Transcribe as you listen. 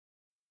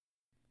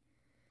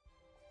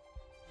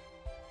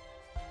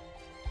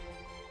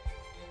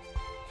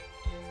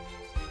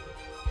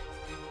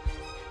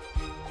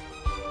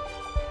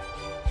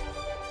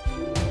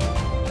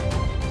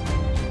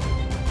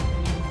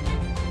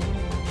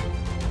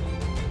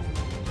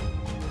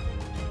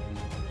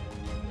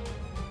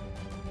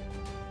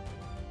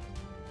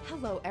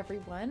Hello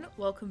everyone,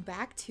 welcome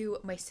back to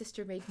My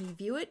Sister Made Me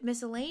View It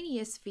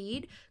miscellaneous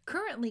feed,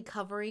 currently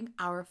covering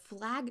our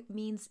Flag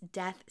Means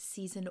Death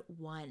Season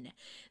 1.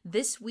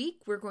 This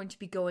week we're going to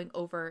be going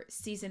over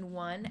Season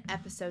 1,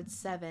 Episode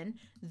 7,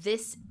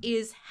 This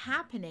Is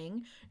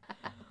Happening.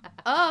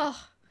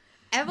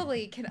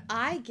 Emily, can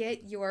I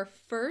get your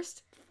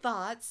first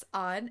thoughts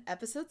on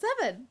Episode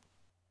 7?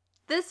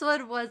 This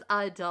one was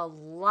a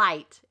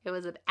delight. It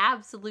was an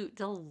absolute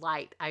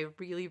delight. I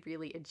really,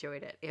 really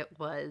enjoyed it. It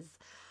was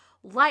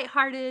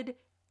lighthearted,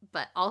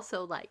 but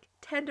also like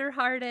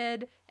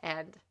tenderhearted,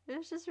 and it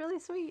was just really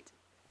sweet.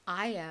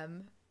 I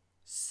am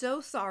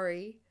so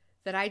sorry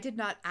that I did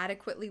not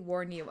adequately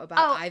warn you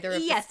about either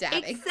of the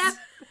stabbings. Except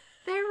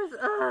there was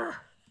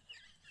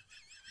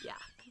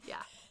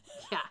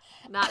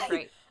not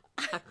great.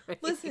 Not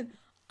great. Listen,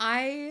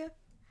 I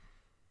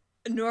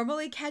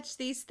normally catch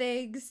these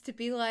things to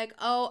be like,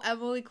 oh,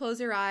 Emily,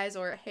 close your eyes,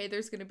 or hey,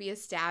 there's gonna be a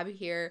stab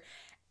here,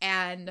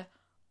 and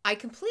I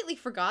completely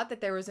forgot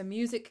that there was a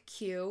music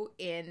cue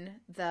in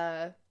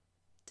the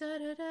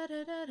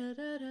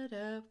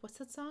what's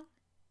that song?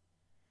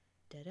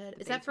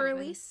 Is that for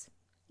release?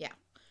 Yeah.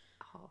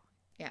 Oh.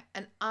 Yeah.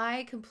 And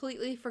I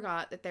completely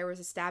forgot that there was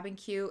a stabbing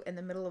cue in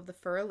the middle of the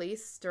for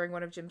release during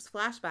one of Jim's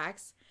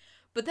flashbacks.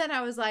 But then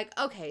I was like,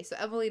 okay, so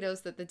Emily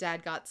knows that the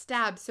dad got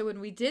stabbed. So when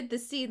we did the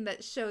scene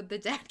that showed the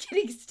dad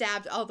getting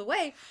stabbed all the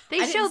way, they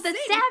showed the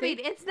stabbing.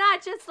 Anything. It's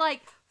not just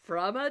like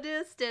from a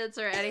distance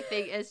or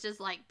anything. It's just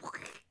like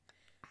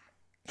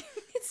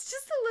it's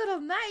just a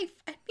little knife.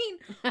 I mean,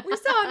 we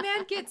saw a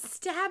man get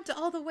stabbed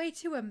all the way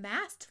to a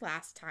mast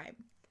last time.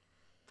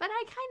 But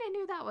I kind of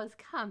knew that was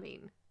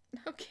coming.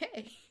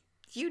 Okay.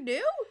 You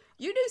knew?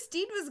 You knew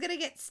Steed was going to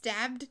get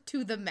stabbed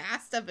to the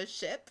mast of a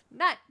ship?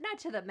 Not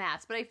to the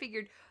mast, but I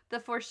figured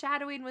the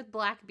foreshadowing with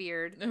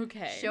Blackbeard.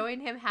 Okay. Showing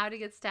him how to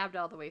get stabbed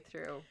all the way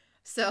through.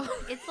 So.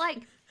 It's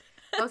like,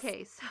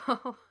 okay,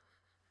 so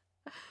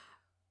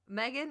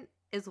Megan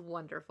is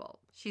wonderful.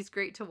 She's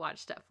great to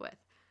watch stuff with.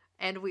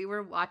 And we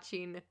were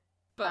watching,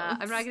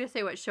 I'm not going to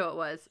say what show it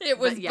was. It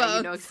was Bones. Yeah,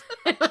 you know exactly.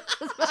 It was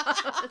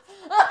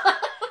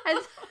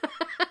Bones.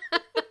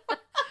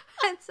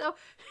 and so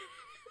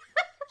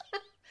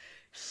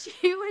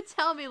she would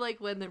tell me like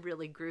when the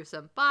really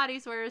gruesome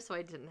bodies were, so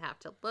I didn't have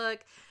to look,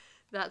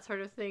 that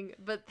sort of thing.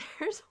 But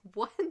there's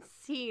one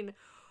scene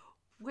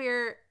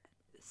where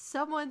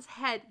someone's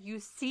head, you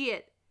see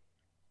it.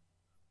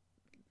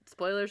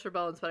 Spoilers for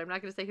Bones, but I'm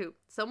not going to say who.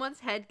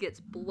 Someone's head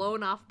gets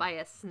blown off by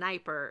a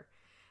sniper,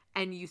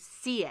 and you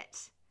see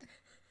it.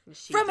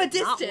 She from a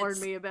distance. Not warn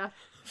me about.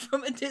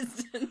 From a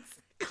distance.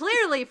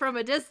 Clearly from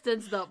a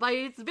distance, though. But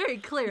it's very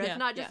clear. Yeah, it's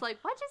not just like,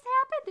 what just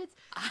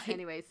happened?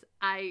 Anyways,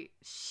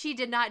 she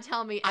did not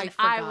tell me, and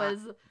I was,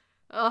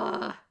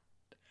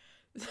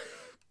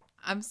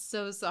 I'm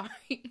so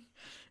sorry.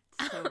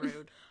 So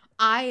rude.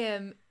 I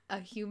am a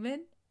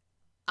human.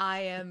 I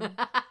am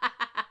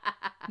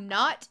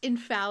not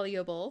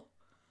infallible.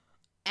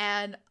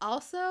 And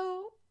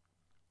also,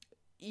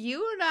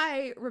 you and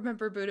I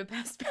remember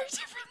Budapest very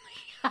differently.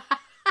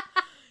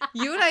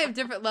 You and I have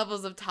different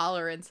levels of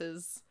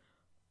tolerances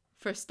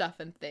for stuff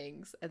and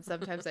things, and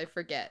sometimes I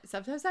forget.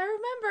 Sometimes I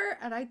remember,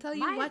 and I tell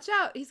you, watch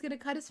out, he's gonna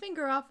cut his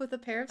finger off with a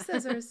pair of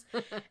scissors.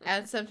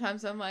 And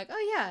sometimes I'm like,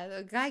 oh yeah,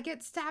 the guy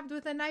gets stabbed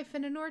with a knife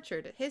in an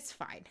orchard. He's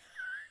fine.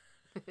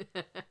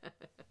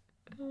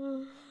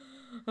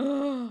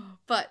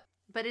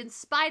 But in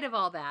spite of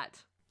all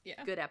that,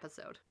 yeah, good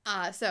episode.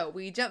 So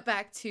we jump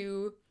back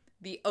to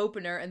the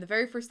opener, and the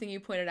very first thing you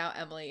pointed out,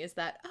 Emily, is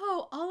that,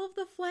 oh, all of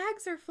the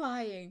flags are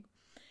flying.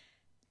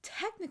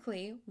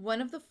 Technically,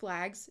 one of the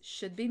flags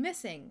should be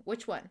missing.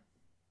 Which one?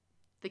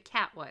 The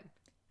cat one.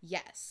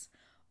 Yes.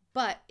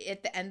 But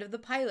at the end of the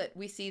pilot,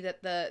 we see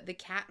that the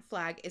cat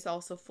flag is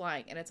also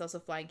flying, and it's also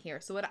flying here.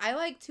 So what I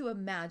like to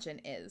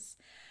imagine is,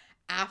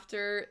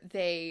 after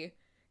they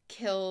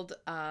killed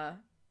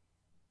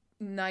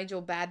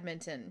Nigel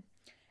Badminton,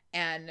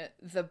 and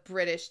the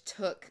British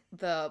took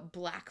the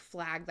black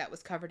flag that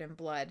was covered in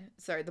blood,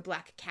 the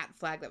black cat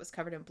flag that was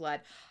covered in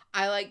blood,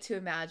 I like to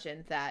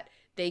imagine that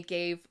they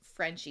gave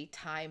Frenchie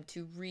time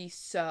to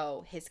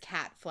re-sew his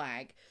cat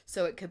flag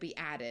so it could be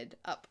added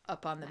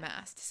up on the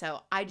mast.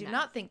 So I do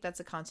not think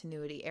that's a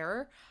continuity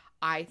error.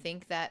 I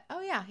think that,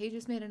 oh yeah, he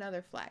just made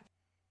another flag.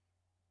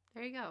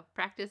 There you go.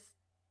 Practice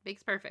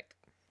makes perfect.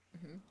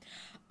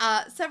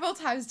 Mm-hmm. Several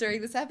times during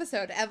this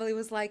episode, Emily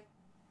was like,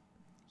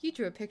 you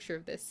drew a picture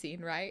of this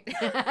scene, right?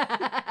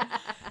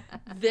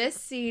 This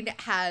scene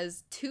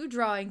has 2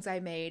 drawings I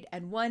made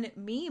and 1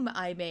 meme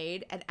I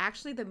made, and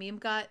actually the meme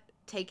got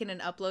taken and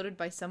uploaded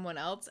by someone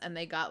else, and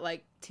they got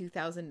like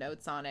 2,000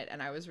 notes on it,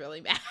 and I was really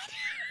mad.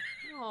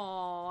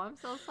 Oh, I'm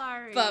so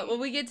sorry. But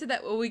when we get to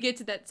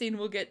that scene,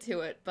 we'll get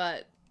to it.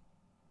 But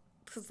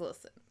because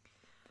listen,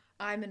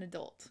 I'm an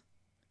adult,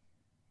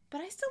 but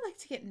I still like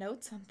to get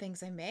notes on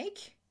things I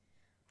make.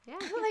 Yeah,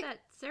 get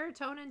that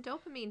serotonin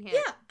dopamine hit.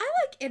 Yeah, I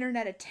like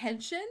internet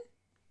attention.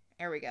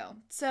 There we go.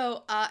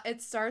 So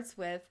it starts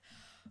with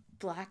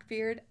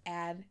Blackbeard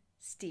and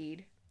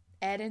Steed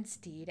Ed and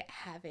Steed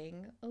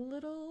having a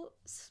little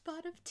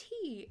spot of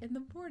tea in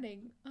the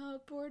morning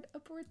aboard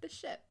the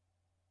ship.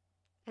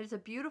 It's a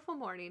beautiful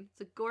morning.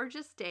 It's a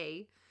gorgeous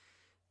day.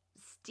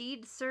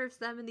 Steed serves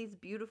them in these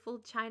beautiful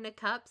china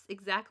cups,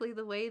 exactly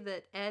the way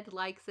that Ed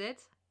likes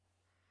it.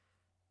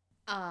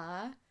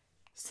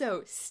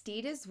 So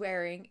Steed is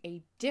wearing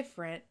a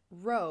different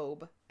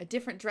robe, a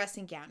different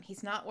dressing gown.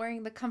 He's not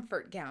wearing the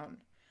comfort gown.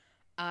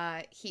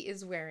 He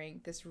is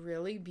wearing this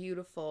really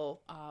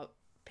beautiful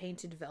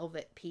painted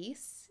velvet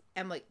piece.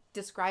 Emily,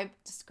 describe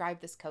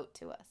this coat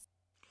to us.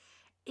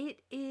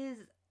 It is,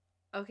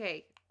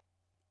 okay,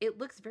 it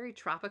looks very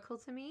tropical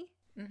to me.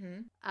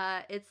 Mm-hmm.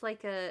 It's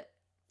like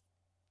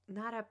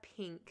not a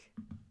pink.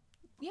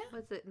 Yeah.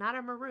 What's it? Not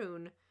a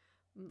maroon.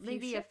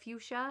 Maybe Fuchsia? a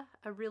fuchsia,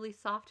 a really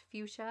soft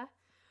fuchsia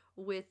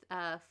with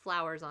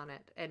flowers on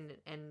it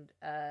and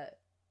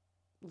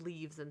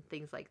leaves and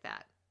things like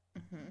that.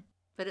 Mm-hmm.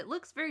 But it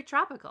looks very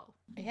tropical.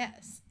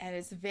 Yes, and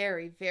it's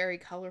very, very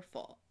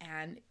colorful.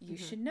 And you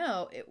should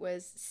know it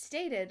was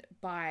stated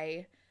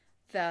by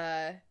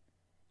the...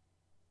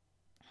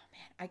 Oh,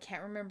 man, I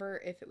can't remember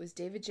if it was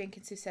David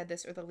Jenkins who said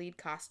this or the lead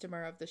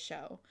costumer of the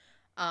show.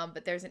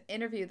 But there's an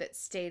interview that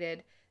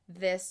stated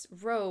this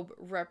robe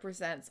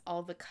represents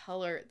all the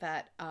color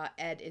that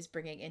Ed is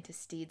bringing into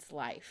Steed's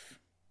life.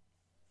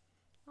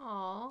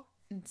 Aww.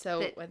 And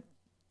so when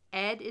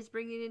Ed is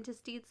bringing into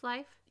Steed's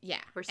life?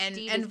 Yeah. Or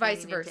Steed and is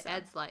vice bringing versa. into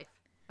Ed's life.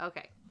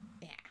 Okay.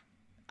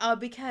 Yeah.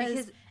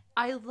 Because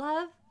I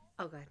love...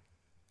 Oh, go ahead.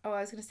 Oh, I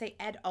was going to say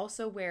Ed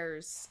also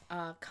wears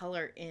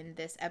color in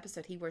this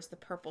episode. He wears the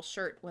purple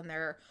shirt when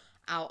they're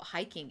out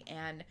hiking,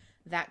 and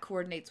that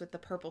coordinates with the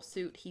purple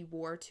suit he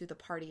wore to the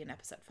party in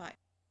episode 5.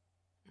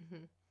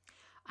 Mm-hmm.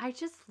 I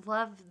just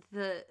love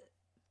the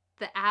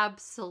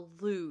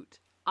absolute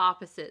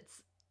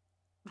opposites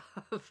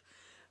of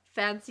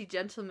fancy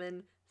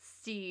gentleman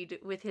Steed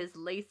with his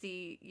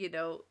lacy,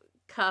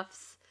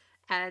 cuffs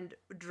and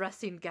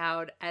dressing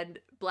gown, and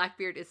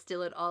Blackbeard is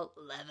still in all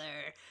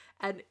leather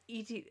and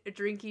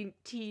drinking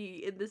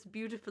tea in this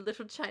beautiful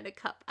little china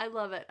cup. I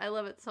love it. I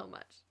love it so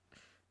much.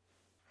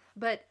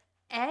 But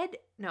Ed,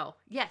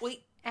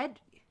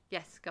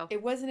 yes, go.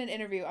 It wasn't an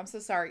interview. I'm so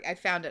sorry. I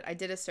found it. I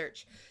did a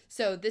search.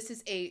 So this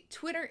is a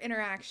Twitter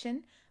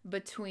interaction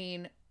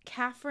between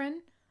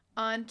Catherine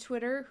on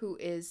Twitter, who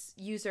is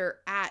user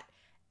at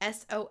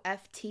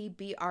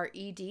SOFTBRED,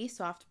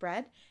 soft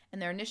bread.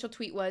 And their initial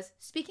tweet was,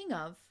 speaking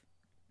of,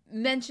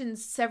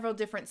 mentions several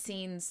different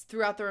scenes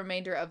throughout the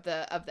remainder of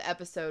the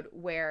episode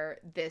where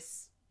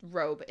this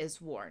robe is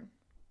worn.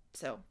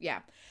 So, yeah.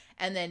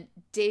 And then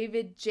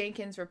David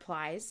Jenkins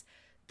replies,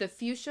 the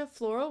fuchsia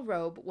floral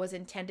robe was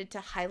intended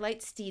to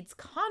highlight Steed's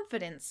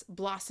confidence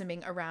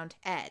blossoming around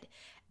Ed.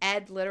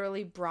 Ed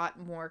literally brought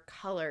more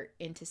color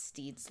into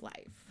Steed's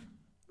life.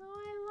 Oh,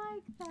 I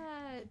like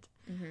that.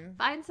 Mm-hmm.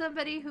 Find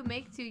somebody who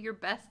makes you your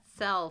best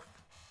self.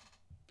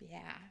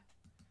 Yeah.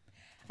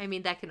 I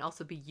mean, that can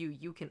also be you.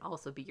 You can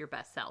also be your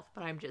best self.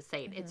 But I'm just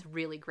saying, it's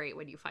really great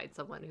when you find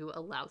someone who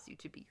allows you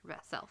to be your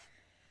best self.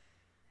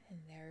 And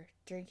they're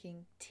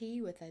drinking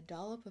tea with a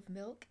dollop of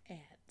milk and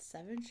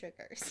 7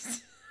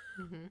 sugars.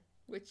 Mm-hmm.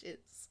 Which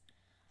is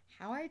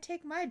how I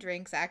take my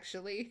drinks,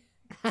 actually.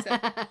 So,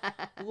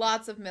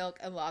 lots of milk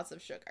and lots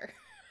of sugar.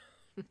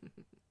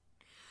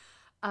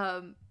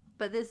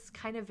 But this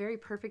kind of very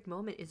perfect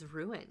moment is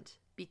ruined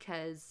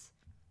because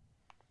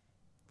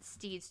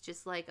Steed's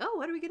just like, oh,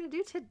 what are we going to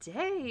do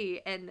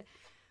today? And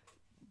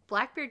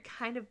Blackbeard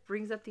kind of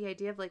brings up the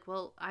idea of like,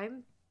 well,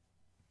 I'm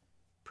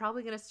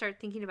probably going to start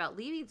thinking about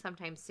leaving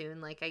sometime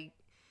soon. Like,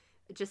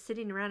 just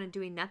sitting around and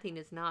doing nothing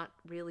is not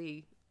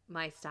really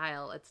my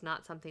style. It's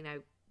not something I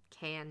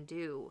can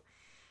do.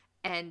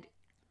 And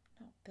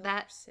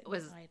that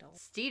was idle.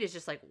 Steed is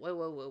just like,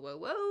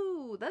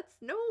 whoa, that's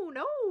no,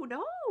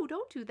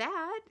 don't do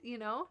that,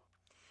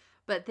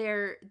 But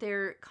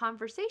their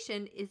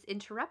conversation is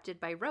interrupted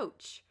by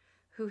Roach,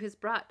 who has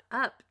brought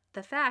up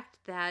the fact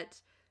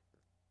that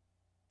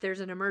there's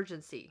an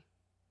emergency.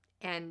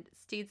 And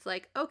Steed's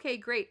like, okay,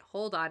 great,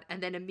 hold on.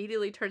 And then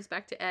immediately turns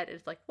back to Ed and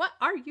is like, what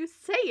are you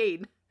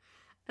saying?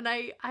 And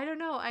I don't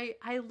know. I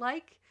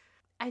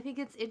think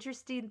it's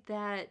interesting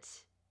that,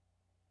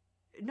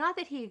 not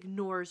that he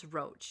ignores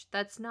Roach.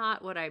 That's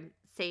not what I'm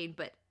saying.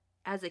 But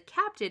as a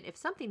captain, if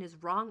something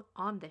is wrong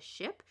on the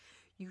ship,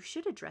 you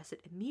should address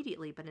it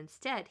immediately. But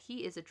instead,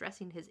 he is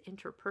addressing his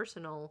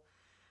interpersonal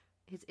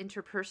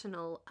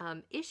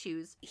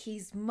issues.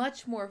 He's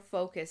much more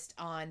focused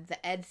on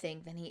the Ed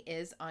thing than he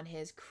is on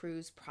his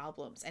crew's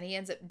problems. And he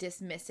ends up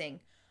dismissing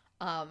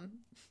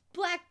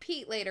Black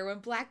Pete later, when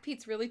Black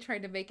Pete's really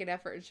trying to make an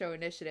effort and show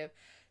initiative.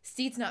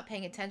 Steed's not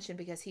paying attention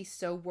because he's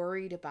so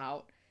worried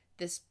about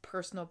this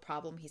personal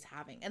problem he's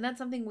having. And that's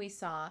something we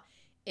saw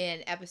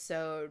in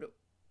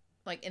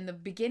in the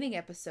beginning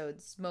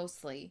episodes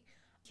mostly.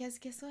 Guess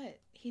what?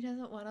 He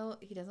doesn't want to lose.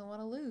 He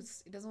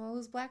doesn't want to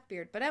lose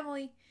Blackbeard. But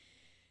Emily,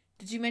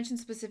 did you mention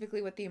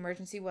specifically what the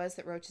emergency was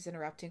that Roach is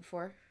interrupting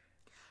for?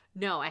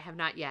 No, I have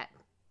not yet.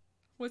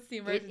 What's the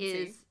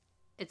emergency?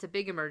 It's a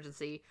big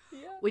emergency,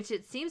 Yeah. which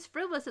it seems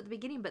frivolous at the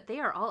beginning, but they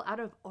are all out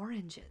of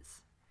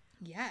oranges.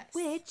 Yes.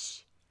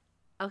 Which,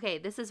 okay,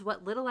 this is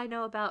what little I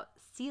know about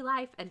sea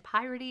life and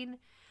pirating.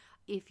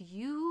 If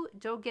you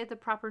don't get the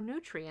proper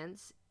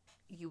nutrients,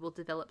 you will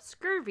develop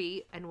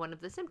scurvy, and one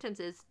of the symptoms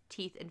is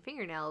teeth and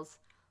fingernails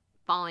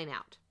falling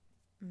out.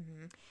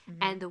 Mm-hmm.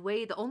 Mm-hmm. And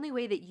the only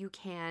way that you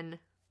can,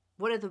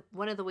 one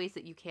of the ways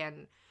that you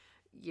can,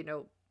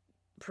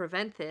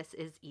 prevent this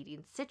is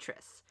eating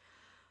citrus.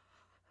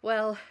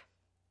 Well,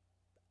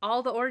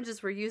 all the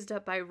oranges were used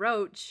up by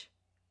Roach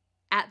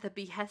at the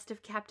behest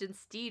of Captain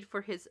Steed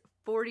for his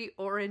 40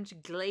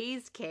 orange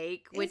glaze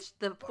cake, which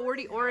the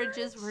 40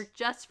 oranges were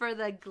just for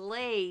the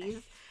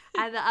glaze,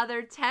 and the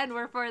other 10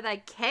 were for the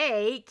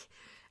cake.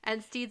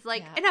 And Steed's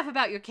like, enough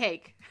about your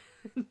cake.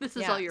 This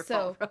is all your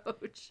fault,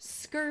 Roach.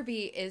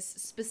 Scurvy is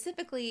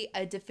specifically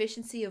a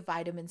deficiency of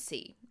vitamin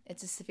C.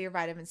 It's a severe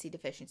vitamin C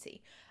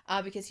deficiency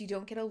because you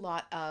don't get a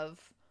lot of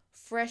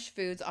fresh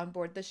foods on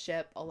board the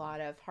ship, a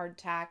lot of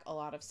hardtack, a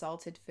lot of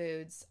salted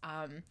foods.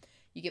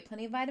 You get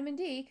plenty of vitamin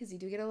D because you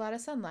do get a lot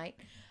of sunlight.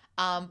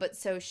 But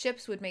so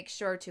ships would make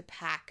sure to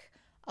pack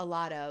a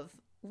lot of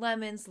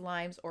lemons,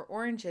 limes, or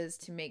oranges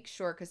to make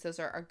sure, because those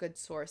are a good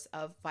source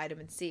of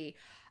vitamin C.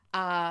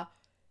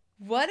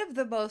 One of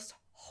the most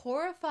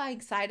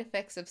horrifying side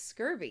effects of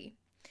scurvy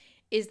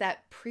is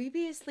that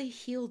previously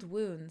healed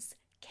wounds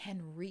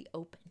can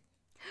reopen.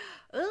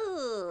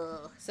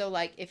 Ugh. So,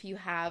 like, if you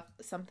have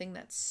something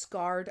that's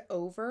scarred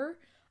over,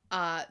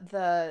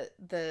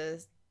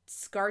 the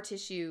scar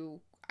tissue,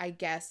 I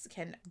guess,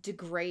 can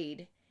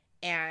degrade,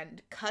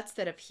 and cuts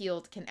that have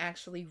healed can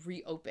actually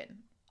reopen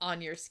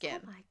on your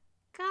skin. Oh my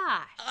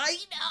gosh. I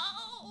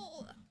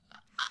know!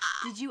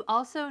 Did you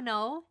also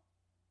know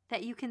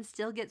that you can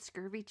still get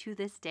scurvy to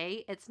this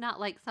day? It's not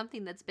like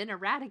something that's been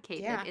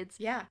eradicated.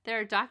 There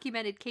are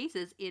documented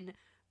cases in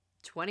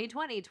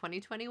 2020,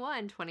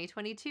 2021,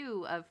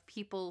 2022 of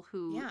people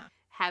who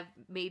have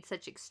made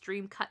such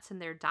extreme cuts in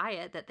their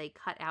diet that they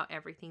cut out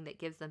everything that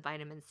gives them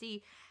vitamin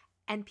C.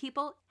 And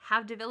people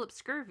have developed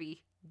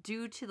scurvy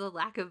due to the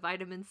lack of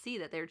vitamin C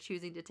that they're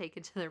choosing to take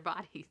into their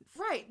bodies.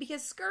 Right,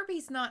 because scurvy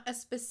is not a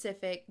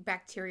specific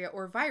bacteria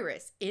or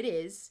virus. It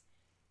is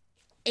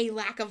a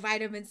lack of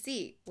vitamin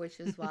C, which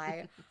is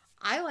why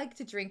I like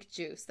to drink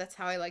juice. That's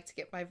how I like to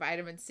get my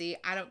vitamin C.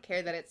 I don't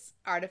care that it's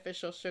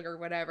artificial sugar,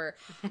 whatever.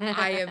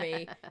 I am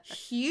a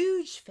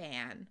huge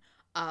fan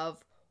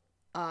of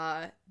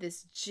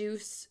this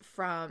juice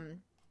from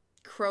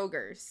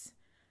Kroger's,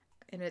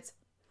 and it's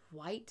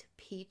white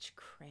peach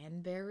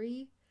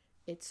cranberry.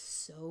 It's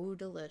so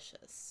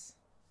delicious.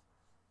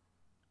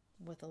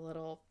 With a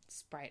little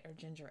Sprite or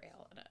ginger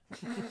ale in it.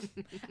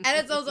 And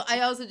it's also, I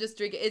also just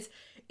drink it.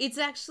 It's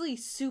actually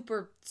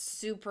super,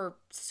 super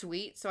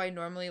sweet. So I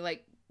normally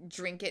like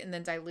drink it and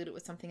then dilute it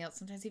with something else.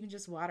 Sometimes even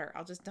just water.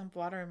 I'll just dump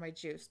water in my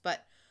juice.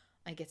 But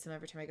I get some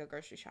every time I go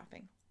grocery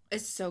shopping.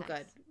 It's so Nice.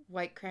 good.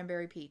 White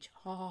cranberry peach.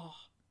 Oh,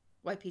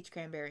 white peach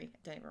cranberry. I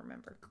don't even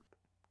remember.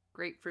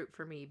 Grapefruit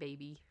for me,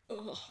 baby.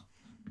 Ugh.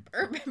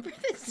 Remember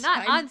this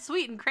Not time?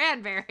 unsweetened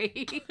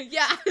cranberry.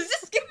 Yeah, I was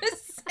just gonna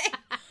say.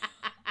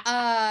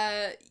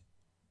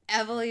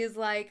 Emily is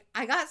like,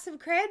 I got some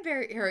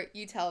cranberry. Here,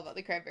 you tell about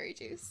the cranberry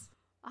juice.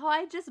 Oh,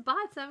 I just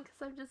bought some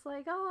because I'm just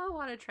like, I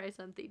want to try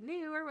something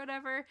new or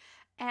whatever.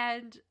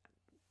 And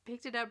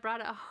picked it up,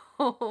 brought it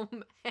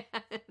home,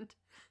 and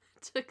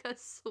took a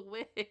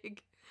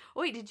swig.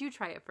 Wait, did you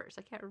try it first?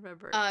 I can't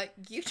remember.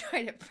 You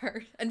tried it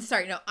first. And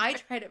sorry, no, I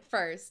tried it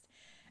first.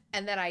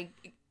 And then I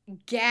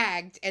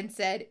gagged and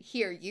said,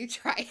 here, you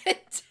try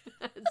it.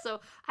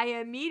 So I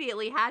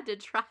immediately had to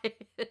try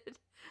it.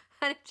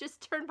 And it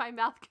just turned my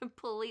mouth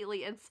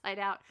completely inside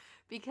out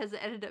because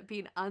it ended up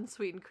being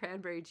unsweetened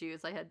cranberry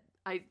juice. I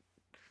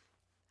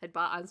had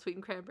bought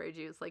unsweetened cranberry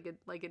juice like an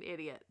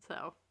idiot.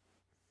 So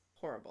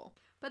Horrible.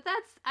 but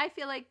I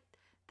feel like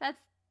that's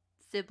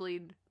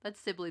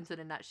siblings in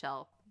a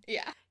nutshell.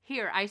 Yeah.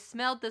 Here, I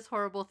smelled this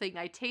horrible thing.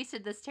 I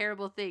tasted this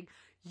terrible thing.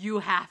 You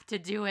have to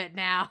do it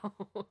now.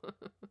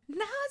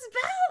 Now it's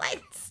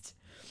balanced.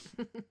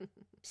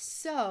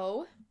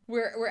 So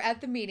we're at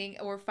the meeting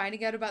and we're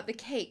finding out about the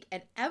cake.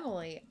 And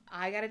Emily,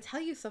 I gotta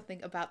tell you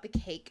something about the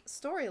cake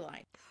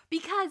storyline.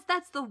 Because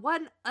that's the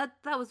one,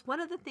 that was one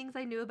of the things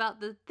I knew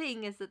about the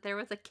thing, is that there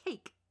was a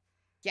cake.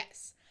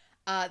 Yes.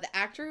 The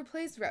actor who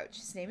plays Roach,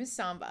 his name is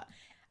Samba.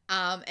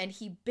 And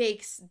he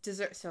bakes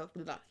dessert. So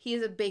he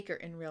is a baker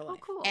in real life.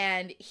 Oh, cool.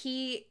 And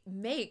he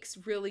makes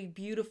really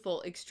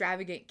beautiful,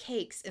 extravagant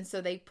cakes. And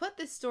so they put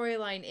this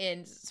storyline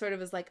in sort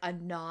of as like a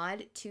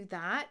nod to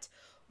that.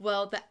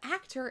 Well, the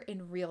actor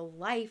in real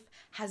life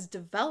has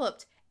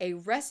developed a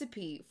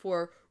recipe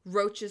for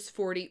Roach's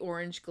 40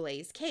 orange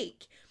glaze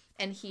cake.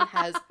 And he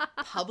has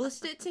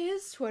published it to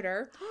his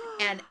Twitter.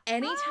 And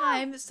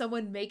anytime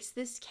someone makes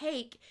this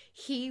cake,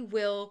 he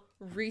will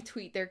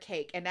retweet their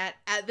cake. And at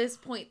this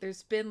point,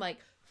 there's been like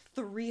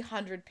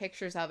 300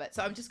 pictures of it.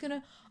 So I'm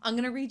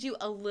going to read you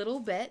a little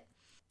bit.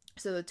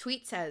 So the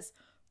tweet says,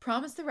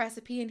 Promise the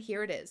recipe, and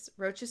here it is.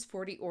 Roach's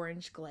 40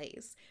 orange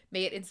glaze.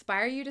 May it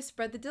inspire you to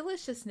spread the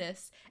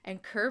deliciousness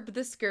and curb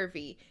the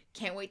scurvy.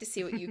 Can't wait to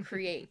see what you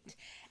create.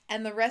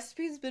 And the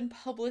recipe's been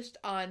published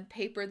on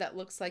paper that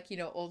looks like,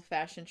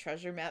 old-fashioned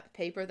treasure map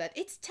paper that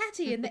it's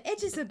tatty and the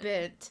edges a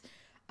bit.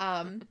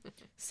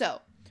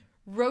 So,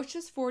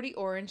 Roach's 40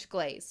 orange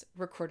glaze,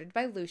 recorded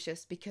by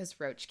Lucius because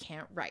Roach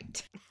can't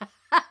write.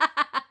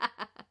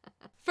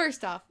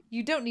 First off,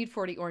 you don't need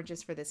 40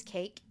 oranges for this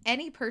cake.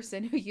 Any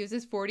person who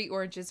uses 40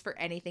 oranges for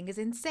anything is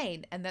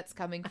insane, and that's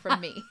coming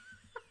from me.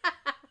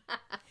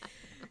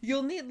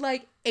 You'll need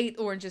like 8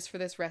 oranges for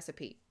this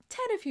recipe.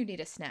 10 if you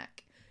need a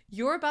snack.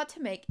 You're about to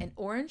make an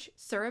orange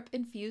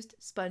syrup-infused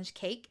sponge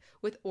cake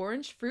with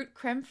orange fruit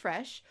creme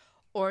fraiche,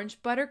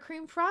 orange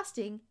buttercream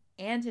frosting,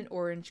 and an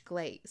orange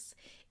glaze.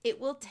 It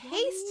will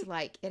taste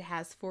like it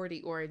has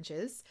 40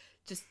 oranges.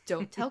 Just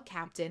don't tell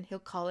Captain. He'll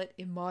call it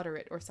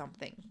immoderate or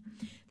something.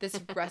 This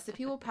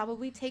recipe will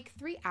probably take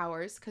 3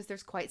 hours because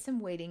there's quite some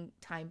waiting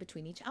time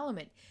between each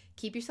element.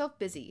 Keep yourself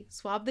busy.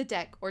 Swab the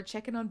deck or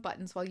check in on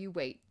buttons while you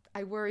wait.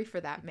 I worry for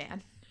that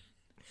man.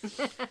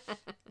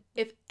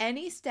 If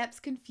any steps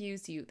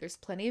confuse you, there's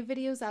plenty of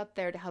videos out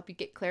there to help you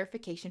get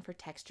clarification for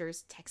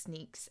textures,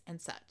 techniques,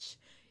 and such.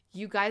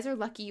 You guys are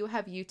lucky you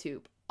have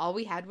YouTube. All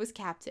we had was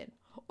Captain.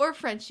 Or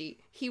Frenchie.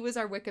 He was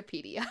our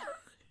Wikipedia.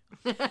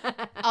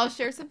 I'll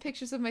share some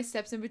pictures of my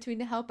steps in between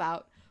to help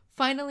out.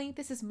 Finally,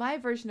 this is my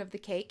version of the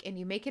cake, and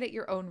you make it at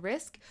your own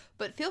risk,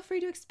 but feel free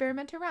to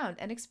experiment around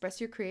and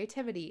express your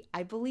creativity.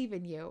 I believe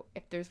in you.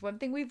 If there's one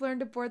thing we've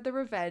learned aboard the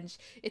Revenge,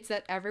 it's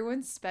that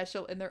everyone's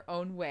special in their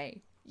own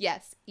way.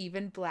 Yes,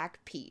 even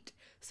Black Pete.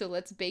 So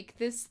let's bake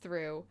this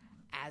through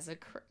as a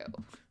crew.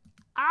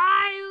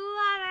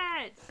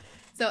 I love it!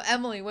 So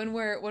Emily, when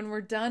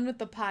we're done with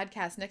the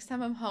podcast, next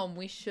time I'm home,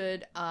 we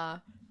should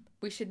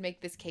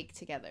make this cake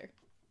together.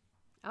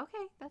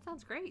 Okay, that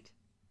sounds great.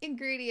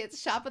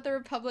 Ingredients: shop at the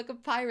Republic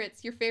of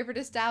Pirates, your favorite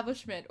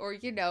establishment, or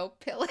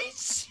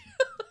pillage.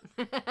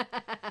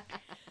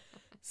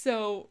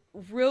 So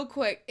real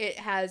quick, it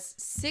has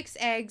 6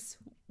 eggs,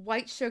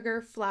 white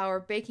sugar, flour,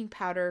 baking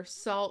powder,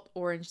 salt,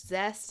 orange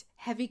zest,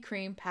 heavy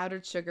cream,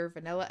 powdered sugar,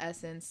 vanilla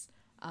essence,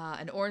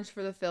 an orange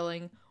for the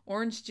filling,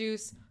 orange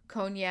juice,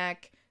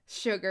 cognac,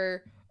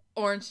 sugar,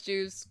 orange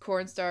juice,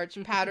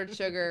 cornstarch, powdered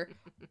sugar,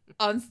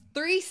 on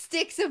 3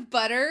 sticks of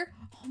butter.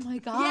 Oh my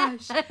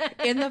gosh. Yeah.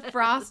 In the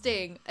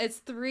frosting. It's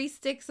 3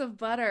 sticks of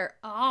butter.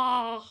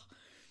 Oh.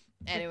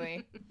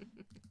 Anyway.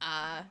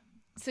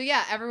 So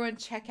yeah, everyone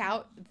check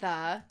out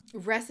the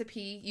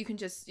recipe. You can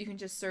just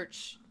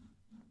search,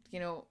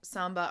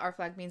 Samba, Our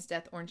Flag Means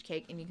Death, orange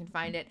cake, and you can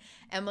find it.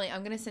 Emily,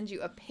 I'm going to send you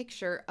a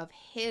picture of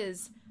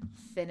his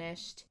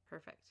finished.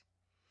 Perfect.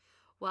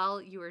 While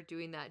you were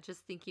doing that,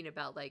 just thinking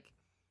about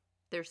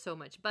there's so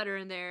much butter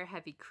in there,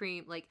 heavy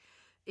cream,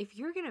 if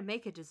you're going to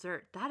make a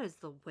dessert, that is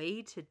the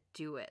way to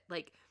do it.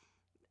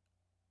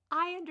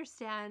 I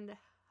understand.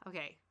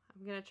 Okay,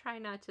 I'm going to try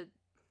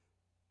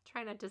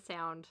not to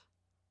sound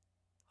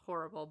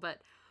horrible,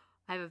 but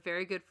I have a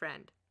very good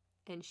friend,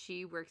 and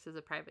she works as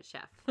a private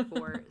chef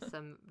for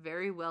some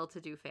very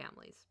well-to-do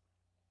families.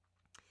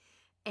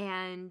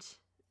 And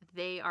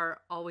they are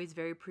always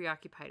very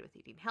preoccupied with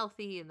eating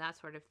healthy and that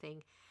sort of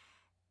thing.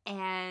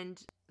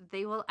 And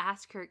they will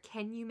ask her,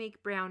 can you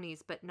make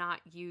brownies but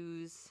not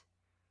use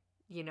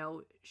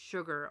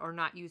sugar or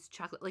not use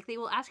chocolate? They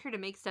will ask her to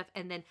make stuff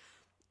and then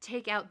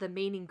take out the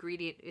main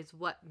ingredient is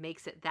what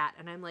makes it that.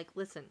 And I'm like,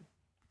 listen,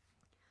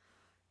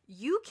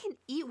 you can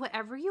eat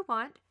whatever you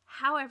want,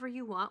 however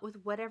you want,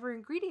 with whatever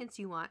ingredients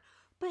you want,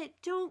 but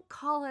don't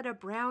call it a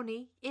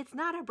brownie. It's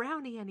not a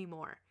brownie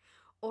anymore.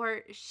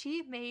 Or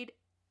they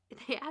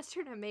asked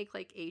her to make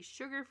a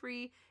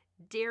sugar-free,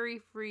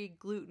 dairy-free,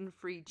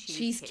 gluten-free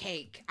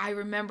cheesecake. I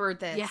remember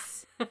this.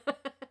 Yes. Yeah.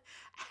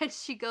 And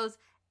she goes,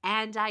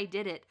 and I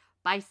did it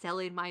by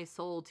selling my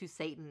soul to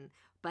Satan,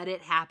 but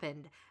it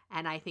happened,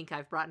 and I think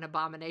I've brought an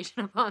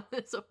abomination upon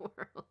this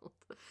world.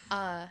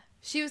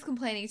 She was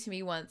complaining to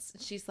me once.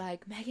 She's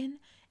like, Megan,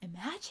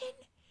 imagine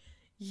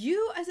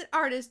you as an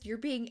artist, you're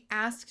being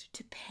asked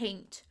to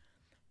paint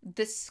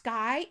the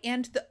sky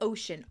and the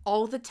ocean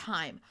all the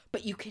time,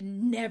 but you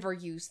can never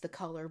use the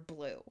color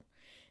blue.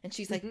 And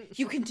she's like,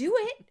 you can do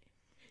it.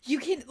 You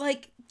can,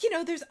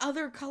 there's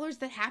other colors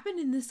that happen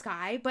in the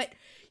sky, but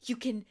you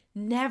can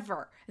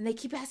never. And they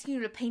keep asking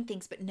you to paint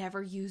things, but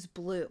never use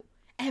blue.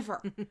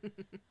 Ever.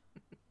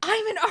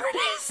 I'm an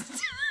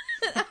artist.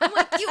 I'm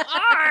like, you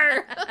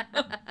are.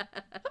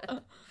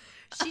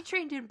 She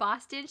trained in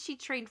Boston. She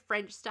trained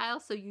French style.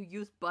 So you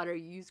use butter,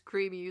 you use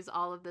cream, you use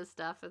all of this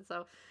stuff. And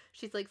so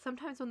she's like,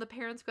 sometimes when the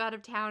parents go out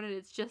of town and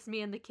it's just me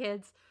and the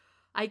kids,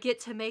 I get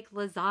to make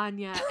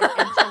lasagna and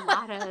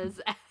enchiladas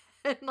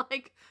and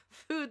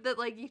food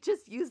that you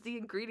just use the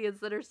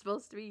ingredients that are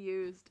supposed to be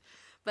used.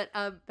 But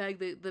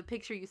Meg, the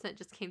picture you sent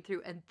just came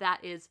through, and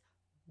that is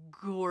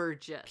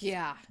gorgeous.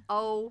 Yeah.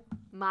 Oh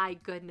my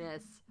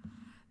goodness.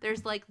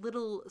 There's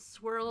little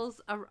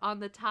swirls on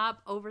the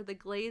top over the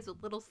glaze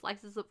with little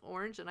slices of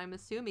orange, and I'm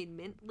assuming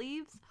mint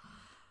leaves.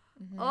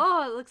 Mm-hmm.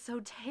 Oh, it looks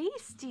so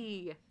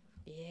tasty.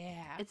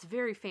 Yeah. It's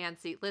very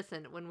fancy.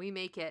 Listen, when we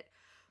make it,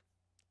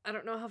 I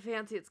don't know how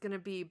fancy it's going to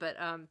be, but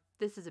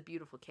this is a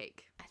beautiful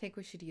cake. I think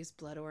we should use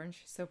blood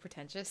orange. So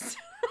pretentious.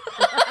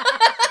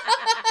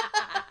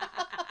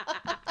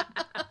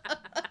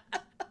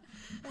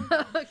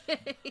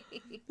 Okay.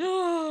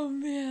 Oh,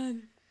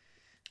 man.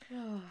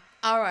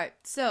 All right.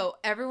 So,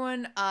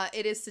 everyone,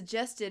 it is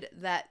suggested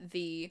that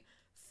the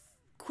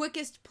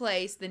quickest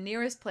place, the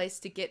nearest place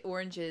to get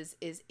oranges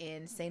is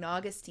in St.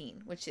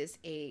 Augustine, which is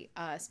a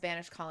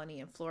Spanish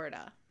colony in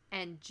Florida.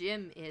 And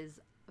Jim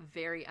is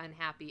very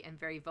unhappy and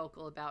very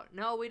vocal about,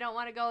 no, we don't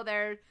want to go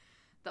there.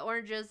 The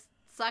oranges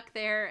suck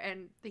there,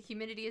 and the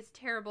humidity is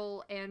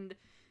terrible, and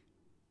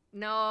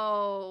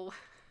no.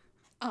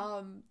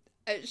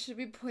 It should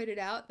be pointed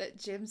out that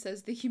Jim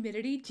says the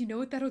humidity, do you know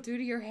what that'll do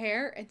to your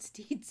hair? And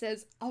Steed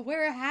says, I'll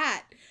wear a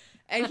hat.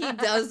 And he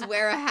does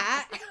wear a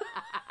hat.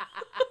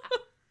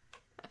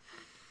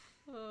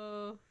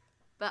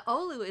 But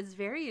Olu is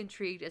very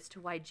intrigued as to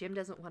why Jim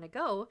doesn't want to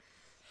go,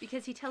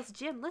 because he tells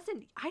Jim,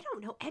 listen, I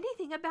don't know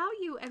anything about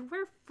you, and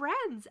we're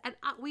friends, and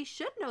we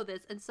should know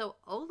this. And so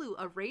Olu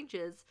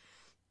arranges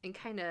and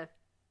kind of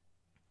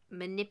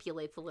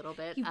manipulates a little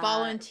bit. He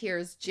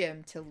volunteers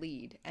Jim to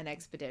lead an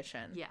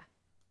expedition. Yeah.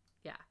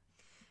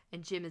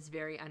 And Jim is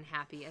very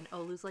unhappy, and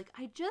Olu's like,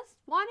 I just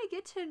want to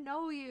get to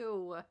know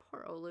you.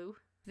 Poor Olu.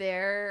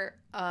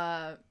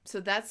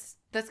 So that's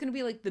going to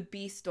be like the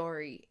B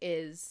story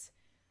is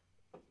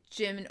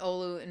Jim and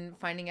Olu and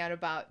finding out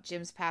about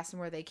Jim's past and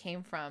where they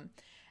came from.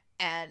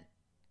 And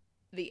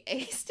the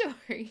A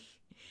story,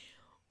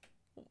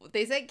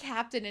 they sent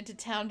Captain into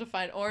town to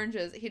find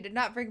oranges. He did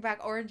not bring back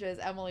oranges.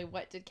 Emily,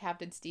 what did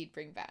Captain Steed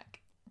bring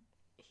back?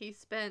 He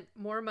spent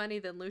more money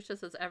than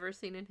Lucius has ever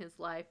seen in his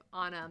life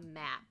on a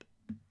map.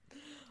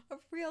 A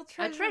real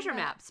treasure A treasure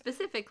map,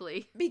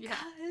 specifically.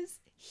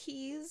 Because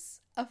he's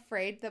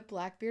afraid that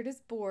Blackbeard is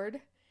bored.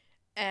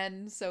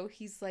 And so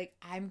he's like,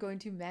 I'm going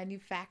to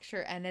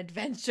manufacture an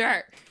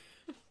adventure.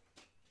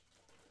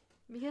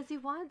 Because he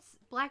wants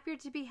Blackbeard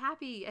to be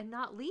happy and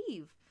not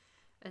leave.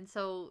 And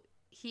so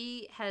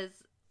he has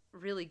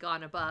really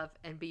gone above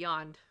and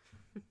beyond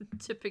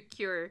to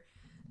procure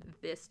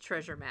this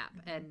treasure map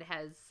and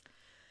has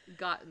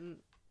gotten...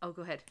 Oh,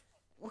 go ahead.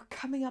 We're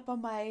coming up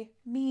on my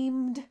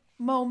memed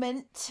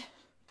moment.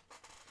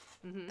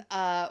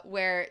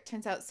 Where it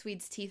turns out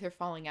Swede's teeth are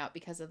falling out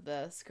because of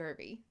the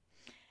scurvy.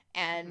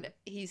 And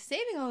he's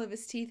saving all of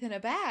his teeth in a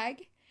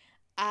bag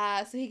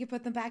so he can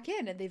put them back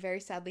in. And they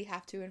very sadly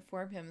have to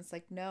inform him. It's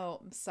like,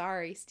 no, I'm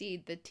sorry,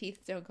 Steed, the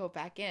teeth don't go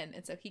back in.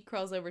 And so he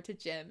crawls over to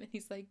Jim and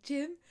he's like,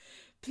 Jim,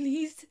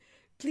 please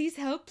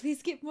help.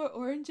 Please get more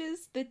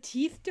oranges. The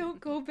teeth don't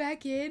go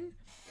back in.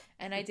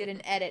 And I did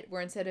an edit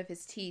where instead of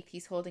his teeth,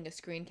 he's holding a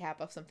screen cap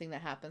of something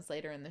that happens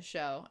later in the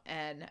show.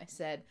 And I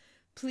said,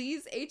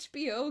 please,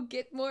 HBO,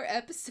 get more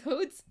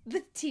episodes.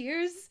 The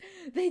tears,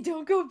 they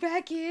don't go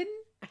back in.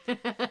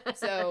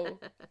 So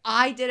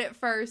I did it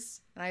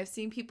first. And I've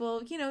seen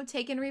people,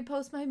 take and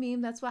repost my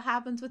meme. That's what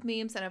happens with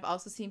memes. And I've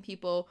also seen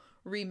people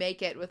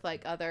remake it with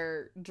like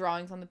other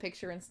drawings on the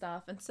picture and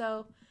stuff. And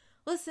so,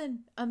 listen,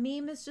 a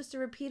meme is just a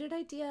repeated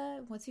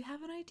idea. Once you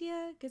have an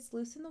idea, it gets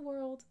loose in the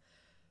world.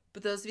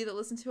 But those of you that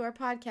listen to our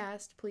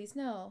podcast, please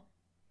know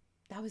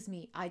that was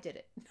me. I did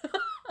it.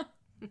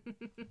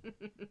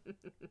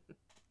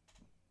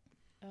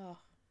 Oh.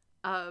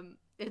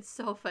 It's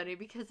so funny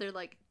because they're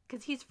like,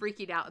 because he's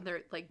freaking out and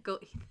they're like,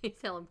 they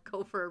tell him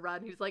go for a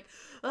run. He's like,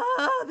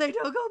 they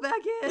don't go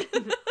back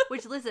in.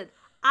 Which, listen,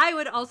 I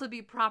would also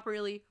be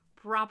properly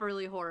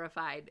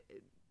horrified.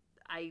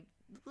 I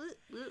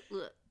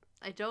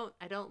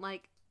don't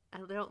like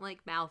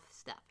mouth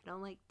stuff. I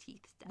don't like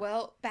teeth stuff.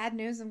 Well, bad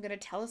news. I'm going to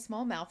tell a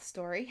small mouth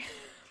story.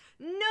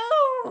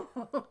 No!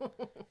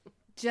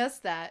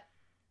 Just that.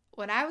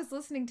 When I was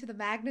listening to the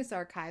Magnus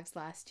Archives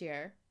last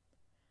year,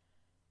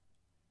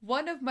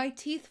 one of my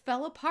teeth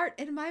fell apart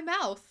in my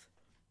mouth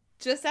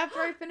just after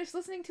I finished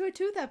listening to a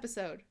tooth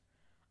episode.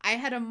 I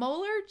had a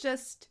molar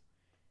just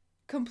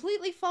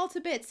completely fall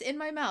to bits in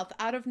my mouth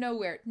out of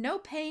nowhere. No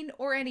pain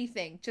or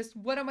anything. Just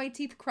one of my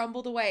teeth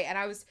crumbled away. And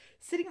I was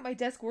sitting at my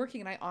desk working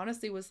and I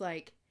honestly was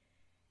like,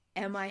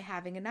 am I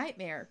having a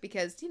nightmare?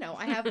 Because,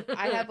 I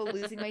have a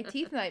losing my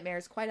teeth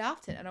nightmares quite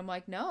often. And I'm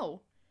like,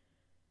 no.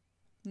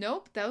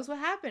 Nope, that was what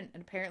happened.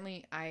 And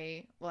apparently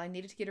I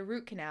needed to get a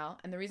root canal.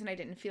 And the reason I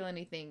didn't feel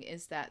anything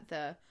is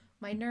that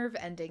my nerve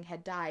ending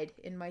had died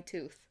in my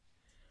tooth.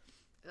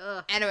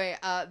 Ugh. Anyway,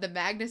 the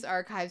Magnus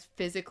Archives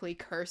physically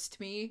cursed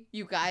me.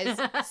 You guys,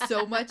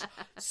 so much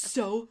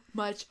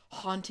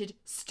haunted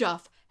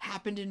stuff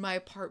happened in my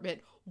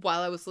apartment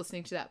while I was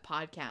listening to that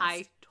podcast.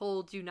 I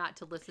told you not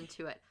to listen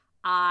to it.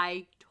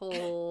 I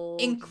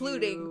told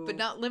Including, you. but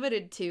not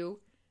limited to,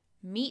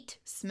 meat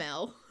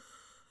smell.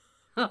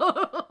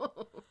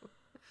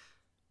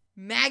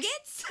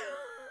 Maggots?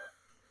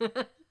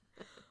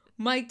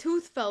 My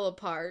tooth fell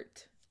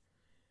apart.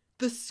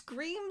 The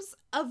screams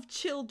of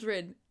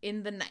children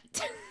in the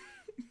night.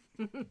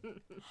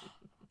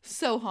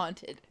 So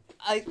haunted.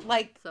 I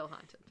like So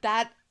haunted.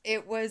 that.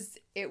 It was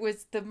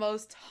the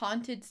most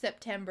haunted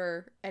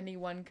September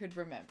anyone could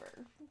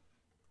remember.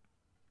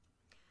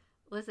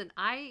 Listen,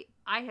 I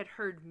had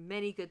heard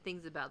many good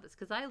things about this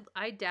because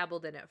I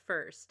dabbled in it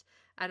first,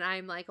 and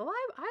I'm like, oh,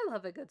 I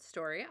love a good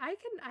story. I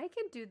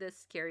can do this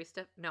scary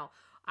stuff. No,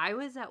 I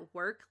was at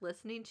work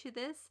listening to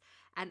this,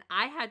 and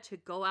I had to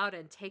go out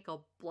and take a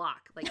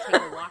walk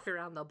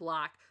around the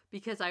block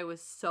because I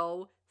was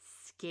so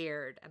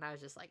scared, and I was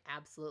just like,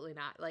 absolutely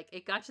not. Like,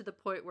 it got to the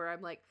point where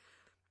I'm like,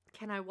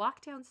 can I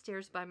walk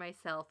downstairs by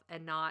myself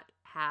and not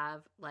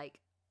have like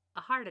a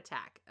heart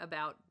attack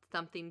about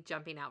something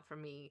jumping out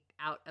from me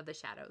out of the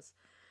shadows?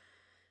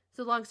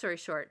 So long story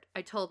short,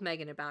 I told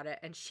Megan about it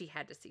and she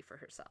had to see for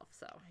herself.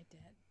 So I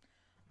did.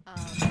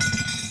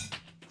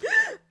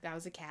 That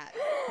was a cat.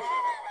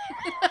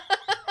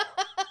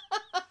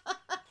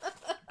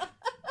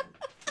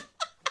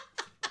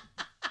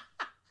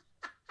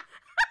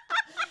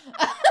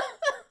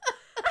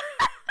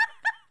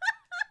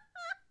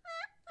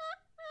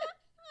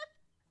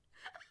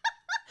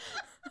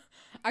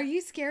 Are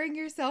you scaring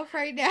yourself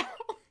right now?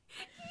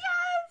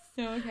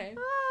 Yes. Okay.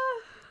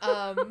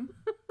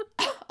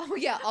 Oh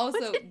yeah. Also,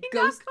 What did he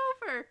ghost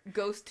knock over?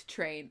 ghost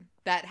train.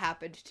 That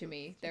happened to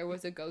me. There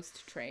was a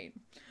ghost train.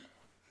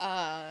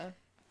 And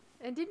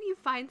didn't you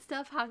find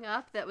stuff hung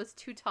up that was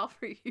too tall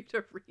for you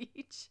to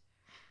reach?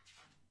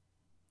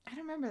 I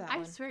don't remember that I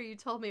one. swear you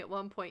told me at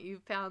one point you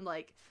found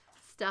like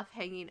stuff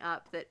hanging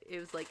up that it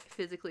was like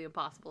physically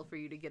impossible for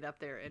you to get up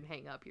there and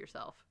hang up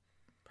yourself.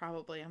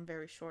 Probably. I'm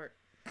very short.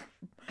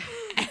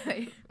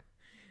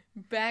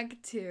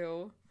 Back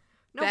to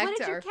No, back what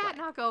to did your our cat flight.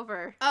 knock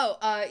over?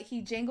 Oh,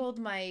 he jangled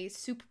my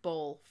soup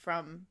bowl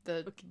from my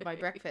Okay.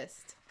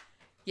 breakfast.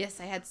 Yes,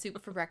 I had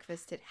soup for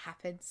breakfast. It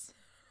happens.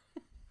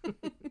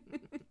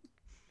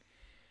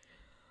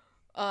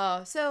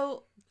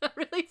 So That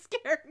really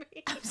scared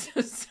me. I'm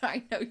so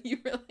sorry. No, you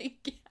really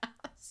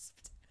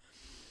gasped.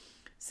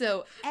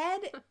 So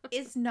Ed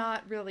is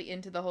not really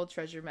into the whole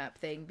treasure map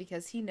thing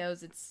because he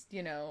knows it's,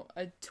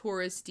 a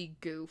touristy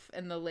goof,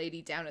 and the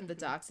lady down at the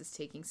docks is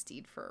taking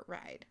Steed for a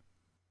ride.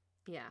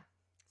 Yeah.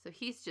 So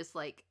he's just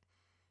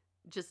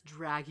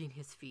dragging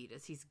his feet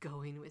as he's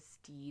going with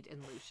Steed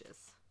and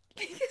Lucius.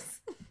 Because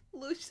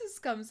Lucius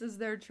comes as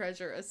their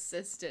treasure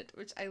assistant,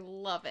 which I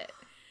love it.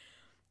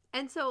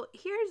 And so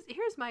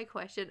here's my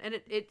question, and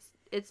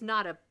it's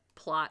not a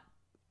plot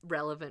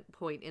relevant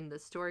point in the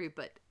story,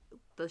 but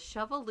the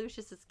shovel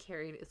Lucius is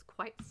carrying is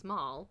quite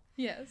small,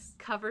 Yes.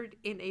 covered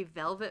in a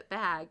velvet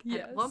bag. And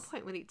at one Yes.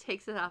 point when he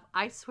takes it off,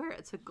 I swear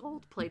it's a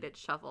gold-plated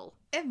shovel.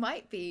 It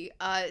might be.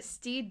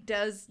 Steed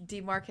does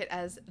demark it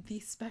as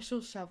the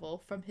special shovel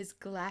from his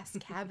glass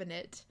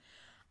cabinet.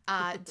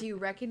 Do you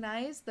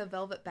recognize the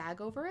velvet bag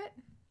over it?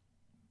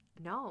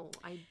 No,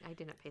 I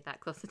didn't pay that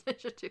close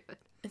attention to it.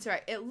 It's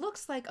right. It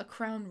looks like a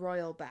Crown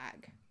Royal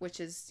bag, which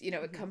is,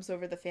 it comes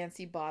over the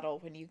fancy bottle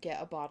when you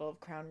get a bottle of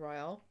Crown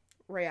Royal.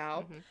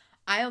 Mm-hmm.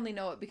 I only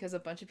know it because a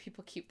bunch of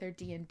people keep their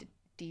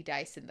D&D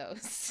dice in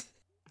those.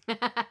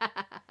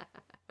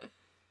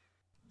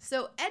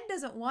 So Ed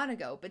doesn't want to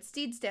go, but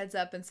Steed stands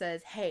up and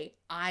says, "Hey,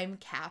 I'm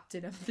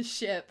captain of the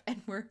ship,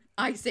 and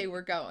I say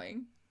we're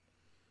going.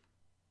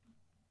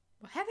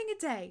 We're having a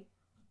day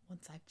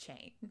once I've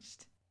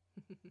changed."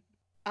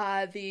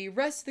 The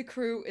rest of the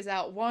crew is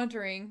out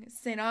wandering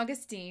St.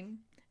 Augustine,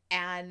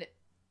 and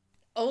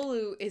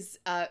Olu is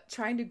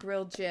trying to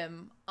grill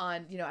Jim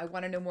on, I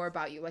want to know more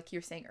about you, like you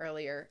were saying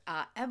earlier.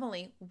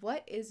 Emily,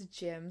 what is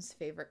Jim's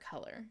favorite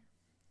color?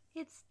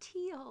 It's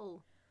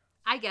teal.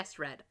 I guessed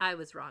red. I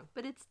was wrong,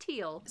 but it's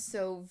teal.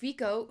 So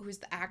Vico, who's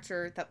the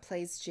actor that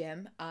plays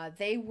Jim,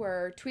 they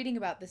were tweeting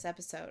about this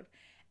episode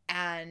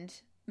and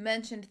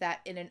mentioned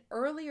that in an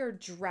earlier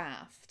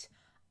draft,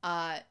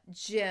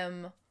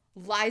 Jim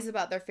lies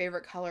about their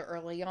favorite color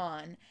early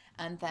on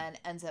and then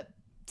ends up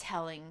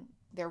telling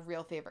their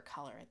real favorite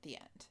color at the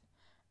end.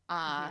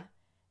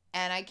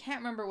 And I can't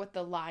remember what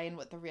the lie and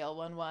what the real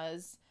one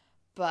was,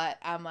 but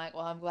I'm like,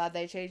 well, I'm glad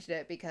they changed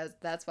it because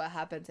that's what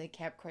happens in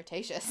Camp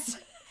Cretaceous.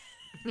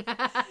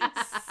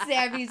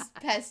 Sammy's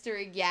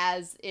pestering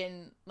Yaz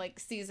in like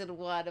season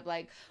 1 of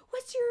like,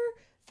 what's your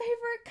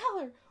favorite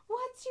color?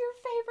 What's your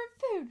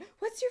favorite food?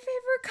 What's your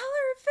favorite color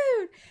of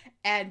food?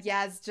 And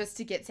Yaz, just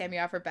to get Sammy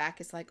off her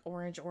back, is like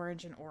orange,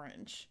 orange, and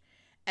orange.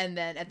 And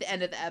then at the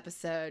end of the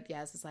episode,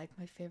 Yaz is like,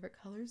 my favorite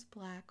color is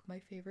black. My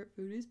favorite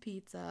food is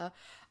pizza.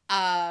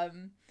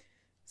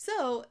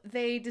 So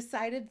they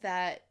decided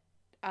that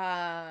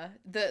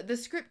the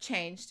script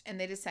changed, and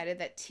they decided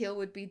that teal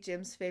would be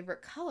Jim's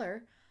favorite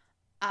color.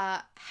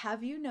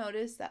 Have you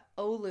noticed that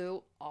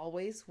Olu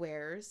always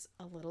wears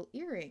a little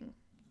earring?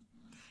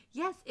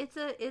 Yes, it's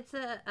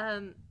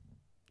a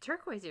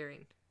turquoise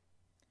earring.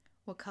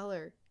 What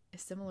color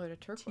is similar to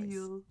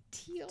turquoise?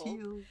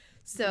 Teal.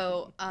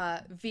 So,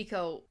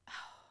 Vico,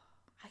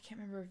 I can't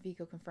remember if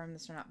Vico confirmed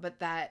this or not, but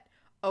that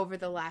over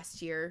the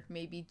last year,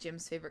 maybe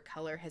Jim's favorite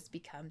color has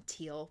become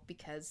teal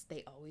because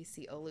they always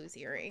see Olu's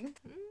earring.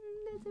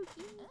 That's so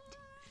cute.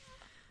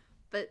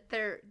 But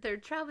they're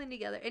traveling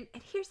together, and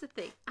here's the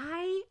thing: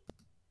 I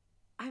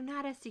I'm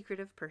not a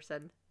secretive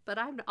person, but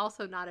I'm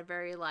also not a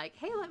very like,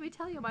 hey, let me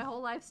tell you my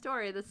whole life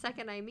story the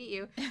second I meet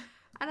you.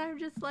 And I'm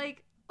just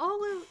like,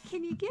 Olu,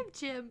 can you give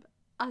Jim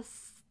a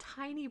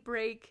tiny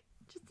break?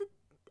 Just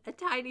a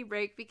tiny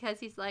break, because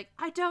he's like,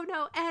 I don't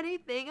know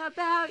anything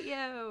about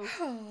you.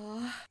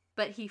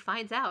 But he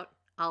finds out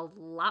a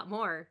lot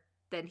more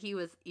than he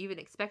was even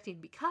expecting,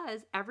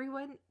 because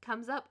everyone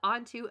comes up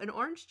onto an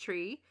orange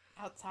tree.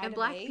 Outside and of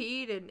Black me.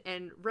 Pete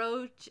and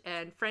Roach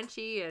and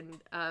Frenchie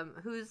and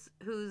who's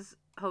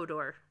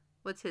Hodor?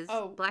 What's his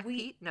Black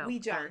Pete? No, Wee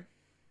John.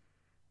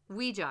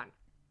 Wee John.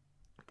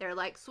 They're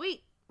like,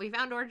 sweet, we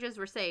found oranges,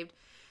 we're saved.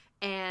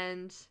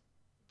 And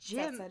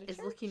Jim is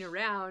looking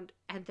around,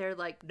 and they're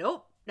like,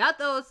 nope, not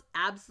those,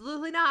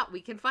 absolutely not.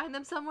 We can find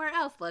them somewhere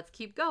else. Let's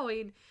keep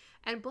going.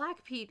 And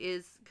Black Pete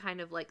is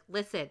kind of like,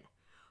 listen.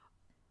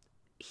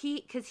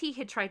 Because he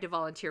had tried to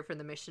volunteer for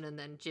the mission, and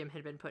then Jim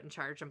had been put in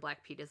charge, and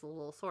Black Pete is a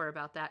little sore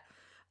about that.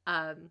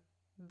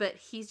 But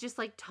he's just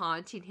like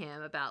taunting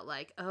him about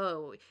like,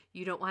 oh,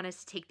 you don't want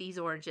us to take these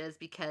oranges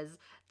because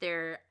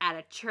they're at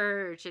a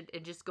church, and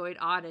just going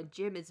on. And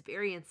Jim is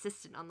very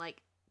insistent on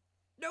like,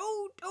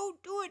 no,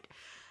 don't do it.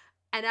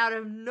 And out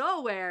of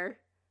nowhere,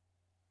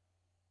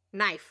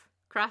 knife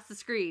across the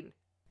screen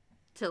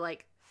to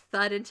like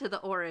thud into the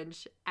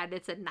orange, and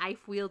it's a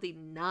knife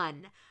wielding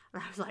nun.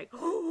 And I was like,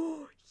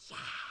 oh, yes.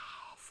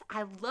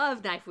 I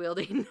love knife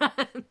wielding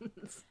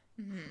nuns.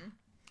 Mm-hmm.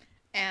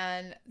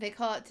 And they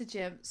call it to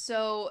Jim.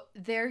 So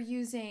they're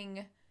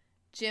using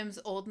Jim's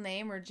old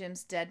name or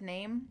Jim's dead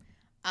name.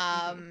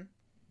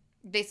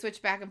 They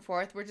switch back and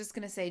forth. We're just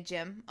going to say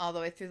Jim all the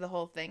way through the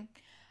whole thing.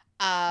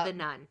 The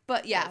nun.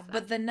 But yeah,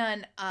 but the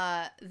nun,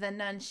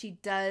 she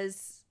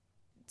does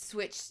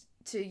switch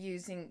to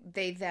using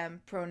they,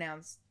 them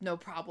pronouns, no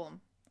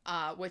problem.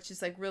 Which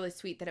is like really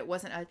sweet that it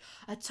wasn't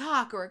a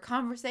talk or a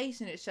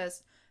conversation. It's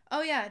just,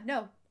 oh yeah,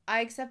 no, I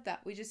accept that.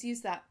 We just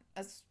use that.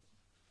 That's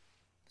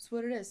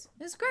what it is.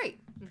 It's great.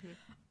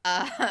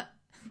 Mm-hmm.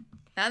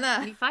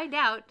 Nana. We find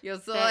out Yo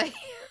soy.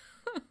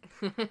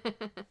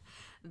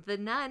 The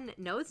nun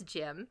knows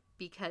Jim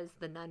because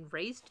the nun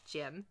raised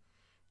Jim,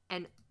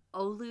 and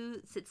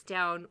Olu sits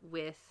down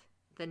with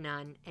the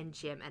nun and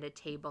Jim at a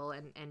table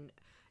and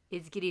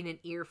is getting an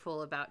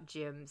earful about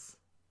Jim's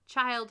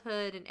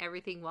childhood and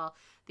everything, while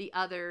the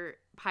other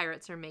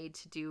pirates are made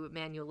to do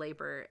manual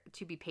labor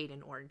to be paid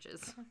in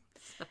oranges.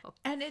 So.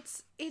 And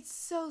it's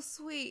so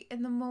sweet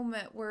in the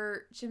moment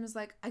where Jim is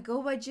like, I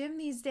go by Jim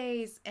these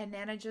days, and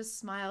Nana just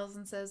smiles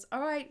and says,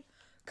 all right,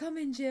 come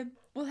in, Jim,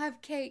 we'll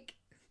have cake.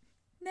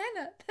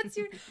 Nana, that's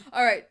your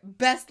all right,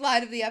 best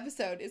line of the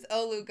episode is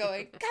Olu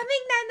going,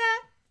 coming,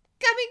 Nana,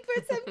 coming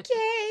for some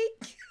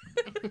cake.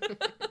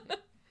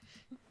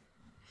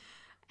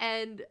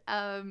 And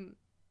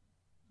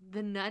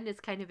the nun is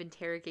kind of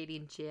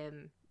interrogating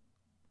Jim,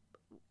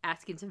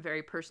 asking some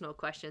very personal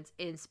questions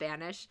in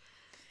Spanish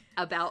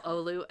about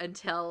Olu,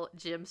 until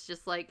Jim's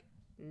just like,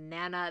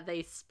 Nana,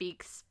 they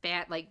speak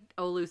like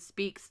Olu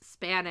speaks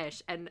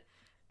Spanish, and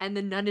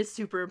the nun is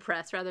super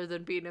impressed rather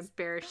than being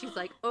embarrassed. She's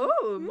like,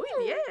 oh, muy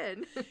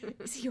bien.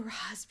 Is he your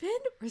husband,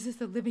 or is this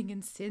a living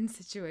in sin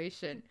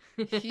situation?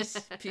 He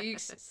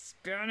speaks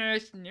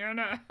Spanish,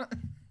 Nana.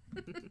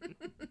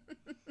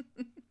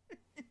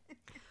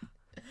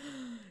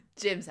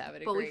 Jim's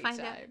having a great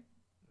time.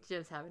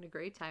 Jim's having a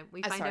great time.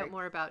 We find out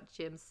more about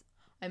Jim's.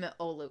 I meant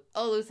Olu.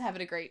 Olu's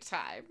having a great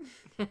time.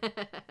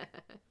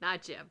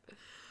 Not Jim.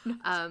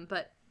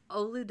 But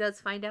Olu does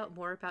find out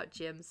more about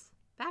Jim's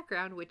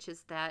background, which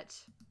is that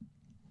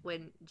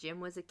when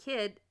Jim was a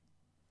kid,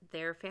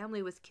 their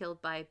family was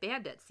killed by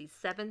bandits, these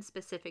 7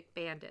 specific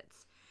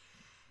bandits.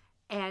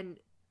 And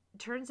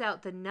turns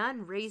out the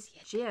nun raised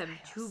Jim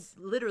to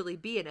literally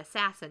be an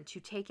assassin, to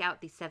take out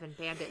these 7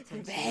 bandits.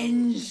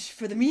 Revenge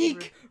for the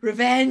meek,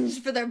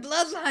 revenge for their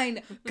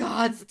bloodline,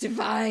 God's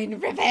divine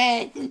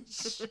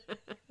revenge.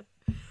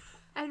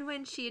 And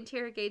when she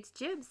interrogates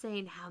Jim,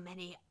 saying, how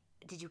many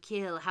did you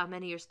kill? How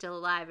many are still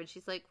alive? And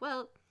she's like,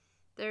 well,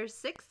 there's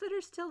 6 that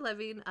are still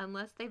living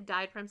unless they've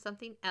died from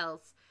something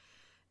else.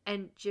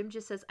 And Jim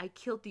just says, I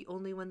killed the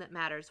only one that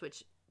matters,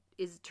 which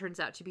turns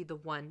out to be the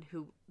one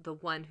who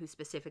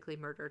specifically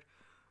murdered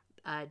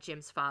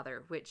Jim's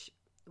father, which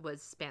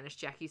was Spanish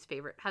Jackie's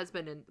favorite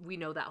husband, and we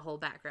know that whole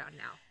background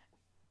now.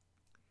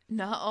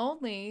 Not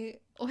only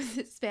was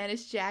it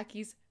Spanish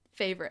Jackie's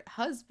favorite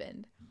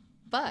husband,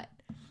 but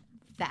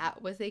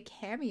that was a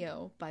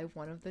cameo by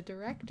one of the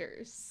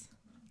directors.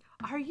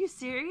 Are you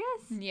serious?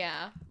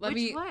 Yeah.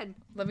 Which one?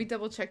 Let me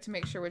double check to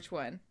make sure which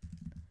one.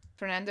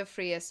 Fernando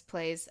Frias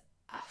plays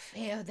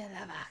Feo de la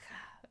Vaca,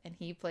 and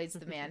he plays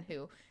the man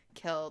who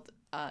killed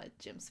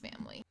Jim's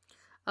family.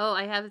 Oh,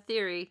 I have a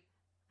theory.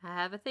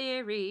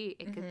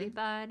 It could be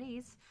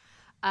bunnies.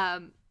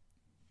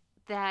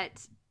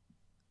 That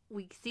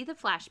we see the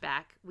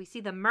flashback. We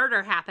see the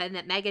murder happen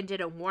that Megan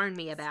didn't warn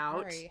me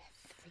about. Sorry.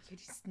 You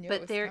just knew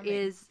but there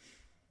is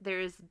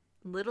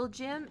little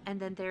Jim, and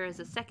then there is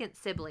a second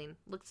sibling,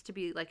 looks to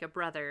be like a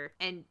brother,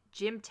 and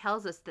Jim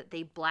tells us that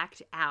they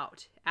blacked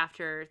out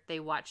after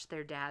they watched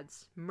their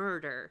dad's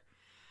murder.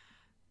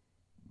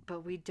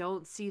 but we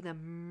don't see the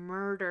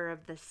murder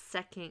of the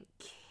second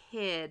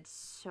kid,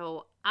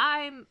 so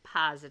I'm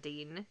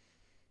positing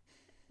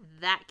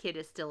that kid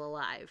is still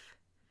alive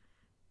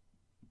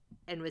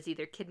and was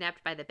either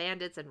kidnapped by the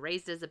bandits and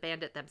raised as a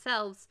bandit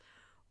themselves.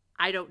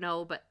 I don't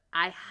know, but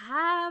I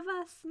have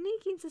a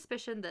sneaking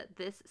suspicion that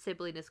this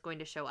sibling is going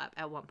to show up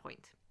at one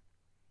point.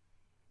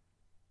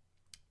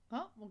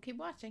 Well, we'll keep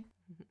watching.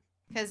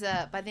 Because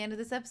by the end of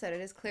this episode,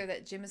 it is clear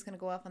that Jim is going to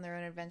go off on their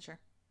own adventure.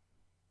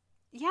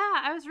 Yeah,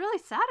 I was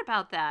really sad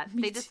about that.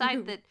 Me they decide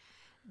too. that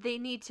they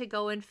need to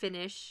go and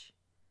finish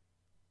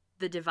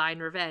the divine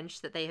revenge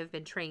that they have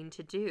been trained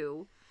to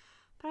do.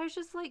 But I was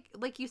just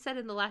like you said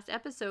in the last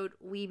episode,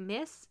 we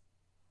miss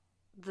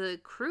the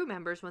crew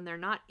members when they're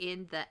not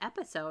in the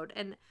episode,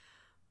 and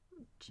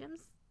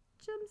Jim's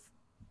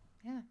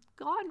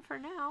gone for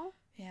now.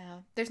 Yeah,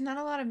 there's not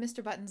a lot of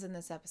Mr. Buttons in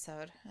this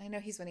episode. I know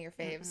he's one of your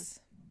faves.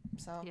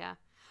 So yeah,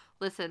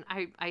 listen,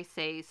 I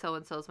say so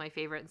and so's my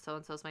favorite and so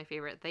and so's my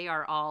favorite. They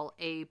are all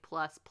A++++.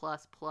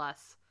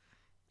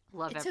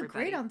 Love it's everybody. a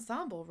great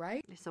ensemble,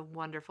 right? It's a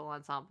wonderful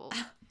ensemble.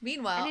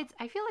 Meanwhile, and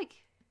I feel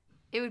like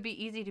it would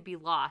be easy to be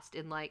lost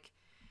in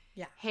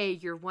hey,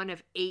 you're one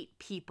of 8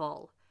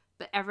 people,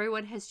 but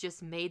everyone has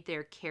just made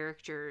their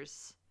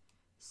characters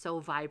so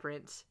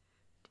vibrant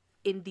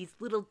in these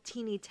little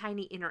teeny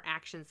tiny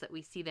interactions that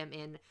we see them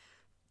in.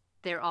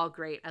 They're all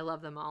great. I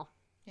love them all.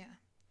 Yeah.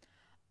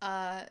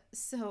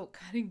 So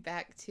cutting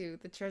back to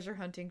the treasure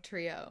hunting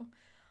trio,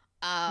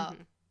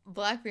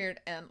 Blackbeard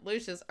and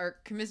Lucius are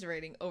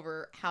commiserating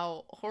over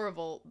how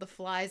horrible the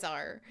flies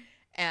are,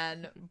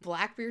 and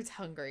Blackbeard's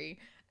hungry,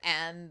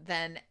 and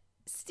then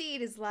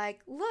Steed is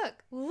like,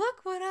 look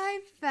what I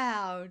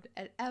found.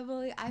 And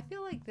Emily, I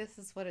feel like this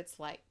is what it's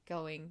like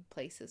going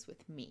places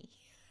with me.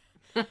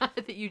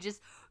 That you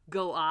just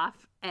go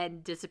off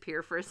and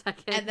disappear for a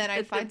second. And then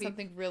I find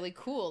something really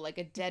cool, like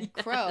a dead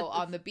crow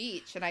on the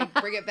beach, and I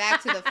bring it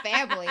back to the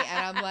family,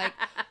 and I'm like,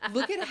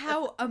 look at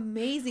how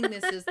amazing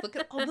this is. Look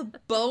at all the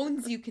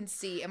bones you can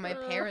see. And my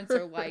parents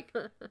are like,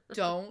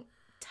 don't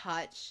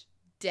touch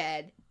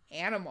dead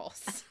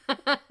animals.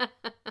 But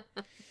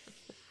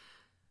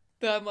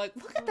I'm like,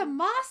 look at the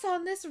moss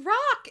on this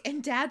rock.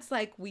 And Dad's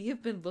like, we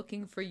have been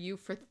looking for you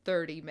for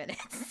 30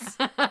 minutes.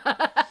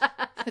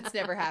 That's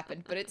never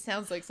happened, but it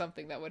sounds like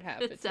something that would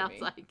happen to me. It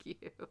sounds like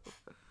you.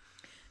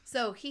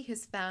 So he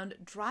has found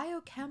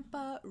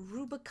Dryocampa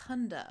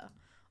rubicunda,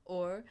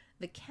 or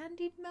the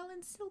candied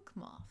melon silk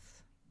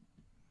moth.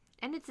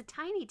 And it's a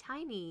tiny,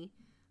 tiny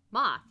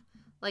moth.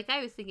 Like,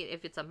 I was thinking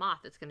if it's a moth,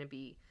 it's going to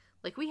be...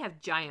 Like, we have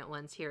giant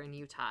ones here in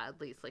Utah, at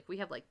least. Like, we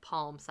have,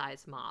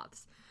 palm-sized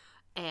moths.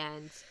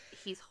 And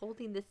he's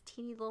holding this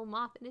teeny little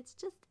moth, and it's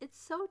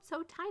so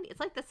tiny. It's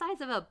like the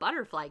size of a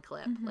butterfly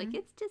clip. Mm-hmm. Like,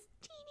 it's just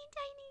teeny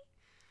tiny.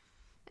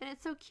 And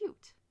it's so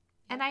cute.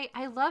 And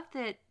I love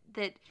that,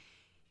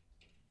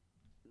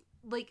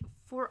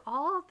 for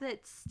all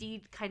that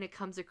Steed kind of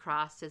comes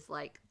across as,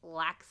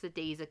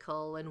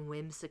 lackadaisical and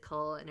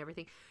whimsical and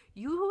everything,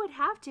 you would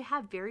have to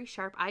have very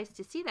sharp eyes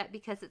to see that,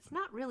 because it's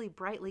not really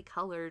brightly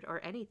colored or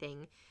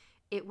anything.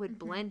 It would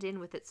blend in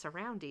with its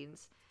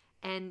surroundings.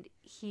 And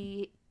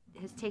he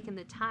has taken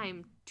the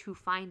time to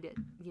find it.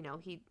 You know,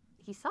 he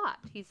saw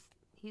it. He's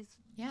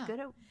good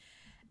at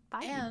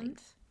finding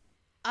things.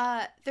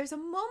 There's a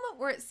moment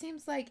where it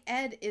seems like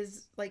Ed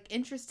is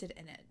interested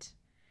in it,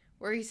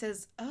 where he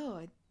says, "Oh,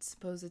 I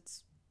suppose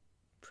it's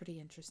pretty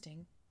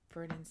interesting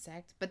for an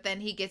insect." But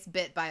then he gets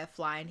bit by a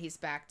fly, and he's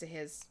back to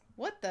his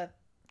what the.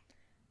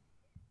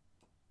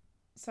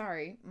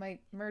 Sorry, my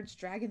merged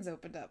dragons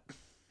opened up.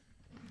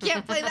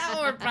 Can't play that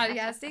when we're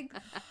podcasting.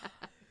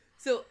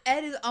 So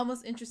Ed is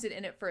almost interested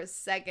in it for a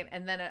second,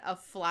 and then a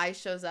fly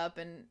shows up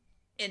and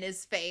in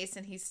his face,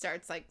 and he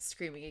starts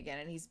screaming again,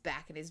 and he's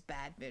back in his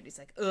bad mood. He's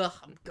like, ugh,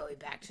 I'm going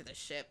back to the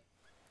ship.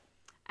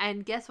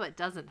 And guess what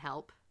doesn't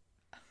help?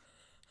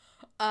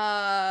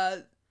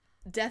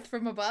 Death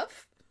from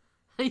above?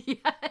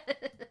 Yes.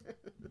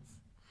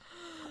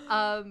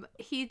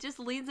 He just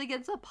leans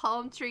against a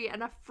palm tree,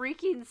 and a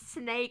freaking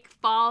snake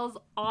falls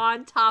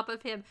on top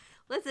of him.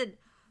 Listen,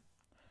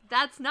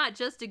 that's not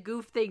just a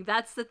goof thing.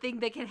 That's the thing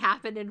that can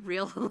happen in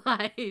real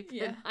life.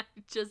 Yeah.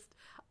 And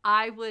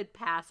I would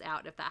pass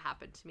out if that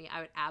happened to me.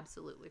 I would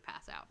absolutely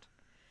pass out.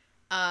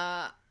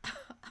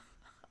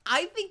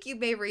 I think you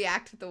may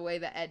react the way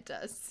that Ed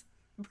does.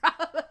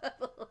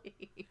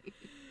 Probably.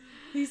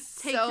 He's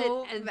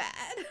so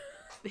mad.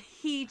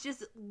 He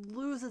just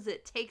loses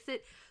it. Takes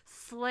it,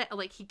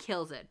 he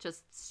kills it.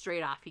 Just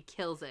straight off, he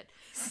kills it.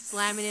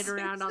 Slamming it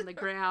around on the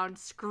ground,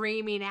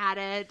 screaming at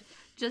it.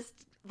 Just,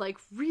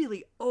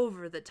 really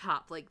over the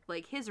top.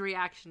 Like his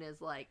reaction is,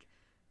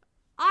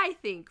 I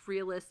think,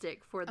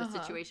 realistic for the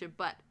situation,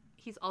 but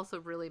he's also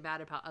really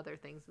mad about other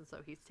things, and so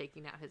he's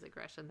taking out his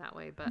aggression that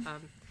way. But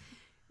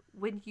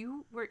when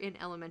you were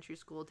in elementary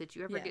school, did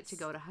you ever get to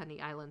go to Honey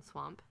Island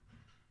Swamp?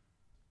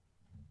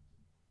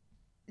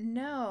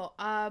 No.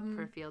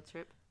 For a field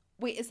trip?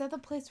 Wait, is that the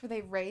place where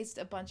they raised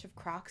a bunch of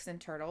crocs and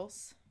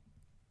turtles?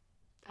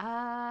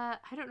 I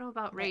don't know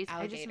about raised.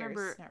 I just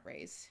remember not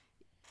raised.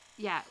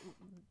 Yeah,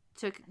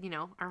 took,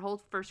 our whole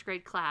first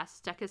grade class,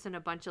 stuck us in a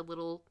bunch of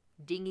little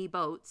dingy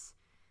boats,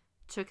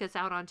 took us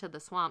out onto the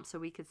swamp so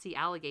we could see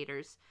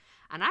alligators.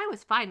 And I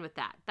was fine with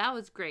that. That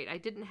was great. I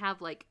didn't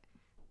have like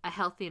a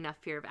healthy enough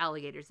fear of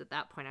alligators at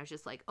that point. I was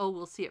just like, oh,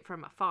 we'll see it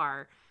from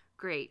afar.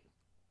 Great.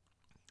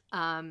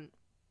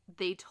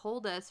 They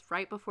told us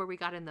right before we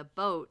got in the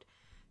boat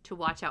to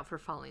watch out for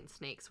falling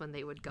snakes when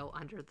they would go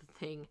under the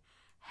thing.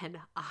 And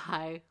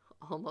I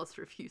almost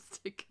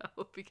refused to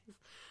go because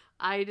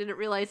I didn't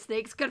realize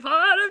snakes could fall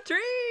out of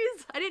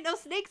trees. I didn't know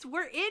snakes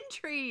were in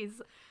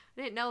trees.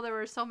 I didn't know there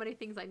were so many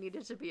things I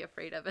needed to be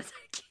afraid of as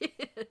a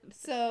kid.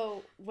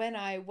 So when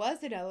I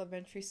was in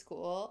elementary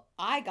school,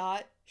 I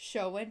got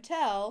show and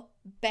tell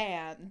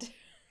banned.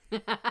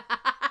 It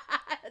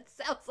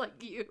sounds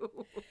like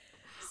you.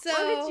 So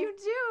what did you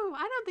do?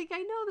 I don't think I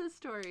know this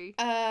story.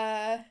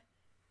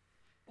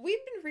 We'd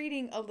been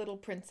reading A Little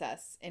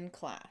Princess in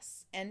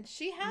class, and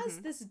she has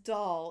this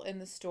doll in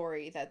the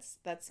story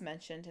that's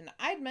mentioned. And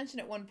I'd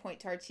mentioned at one point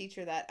to our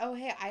teacher that, oh,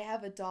 hey, I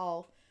have a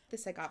doll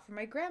this I got from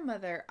my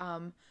grandmother.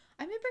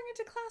 I may bring it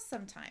to class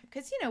sometime.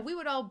 Because, we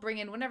would all bring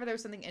in, whenever there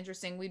was something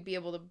interesting, we'd be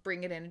able to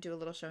bring it in and do a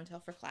little show and tell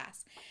for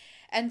class.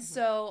 And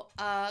so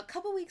a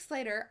couple weeks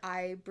later,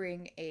 I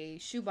bring a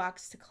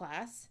shoebox to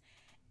class.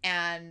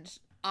 And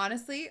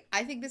honestly,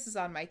 I think this is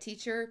on my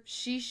teacher.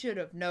 She should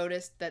have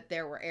noticed that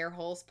there were air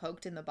holes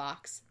poked in the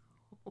box.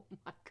 Oh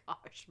my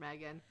gosh,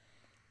 Megan.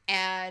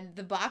 And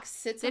the box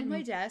sits on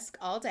my desk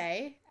all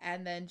day.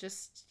 And then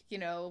just,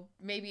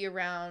 maybe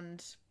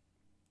around...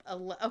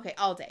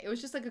 all day. It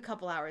was just like a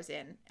couple hours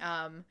in.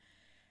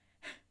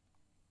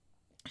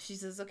 She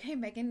says, okay,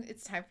 Megan,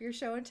 it's time for your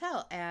show and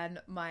tell.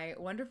 And my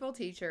wonderful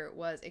teacher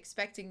was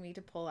expecting me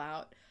to pull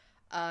out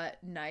a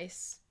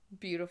nice,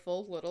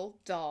 beautiful little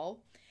doll.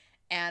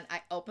 And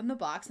I open the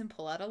box and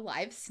pull out a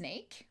live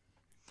snake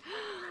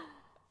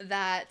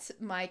that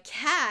my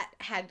cat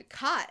had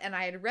caught and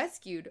I had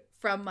rescued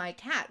from my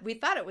cat. We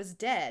thought it was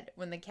dead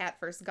when the cat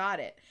first got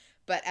it.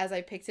 But as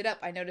I picked it up,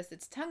 I noticed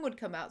its tongue would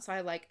come out. So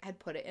I had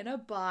put it in a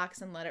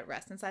box and let it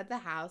rest inside the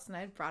house. And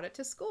I had brought it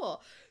to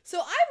school. So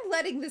I'm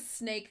letting this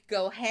snake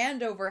go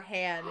hand over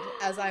hand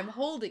as I'm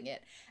holding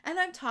it. And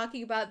I'm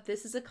talking about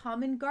this is a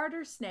common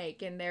garter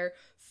snake. And they're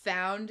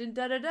found in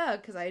da-da-da.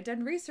 Because I had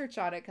done research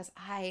on it. Because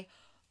I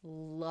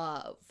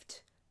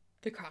loved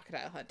The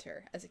Crocodile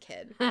Hunter as a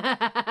kid.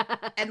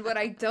 And what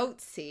I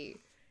don't see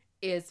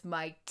is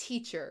my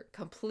teacher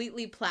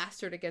completely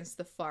plastered against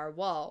the far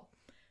wall.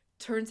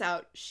 Turns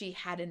out she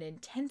had an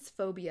intense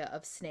phobia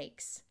of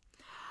snakes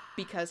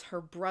because her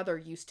brother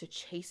used to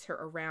chase her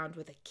around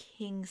with a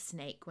king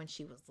snake when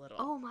she was little.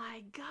 Oh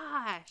my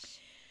gosh.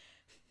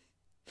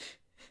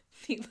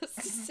 Needless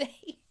to say,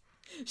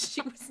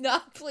 she was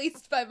not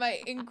pleased by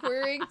my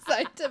inquiring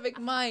scientific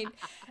mind.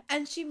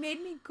 And she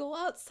made me go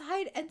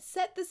outside and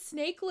set the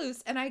snake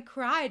loose. And I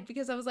cried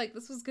because I was like,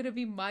 this was going to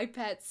be my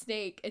pet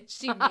snake. And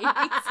she made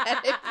me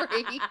set it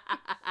free.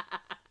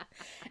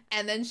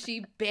 And then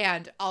she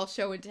banned all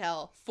show and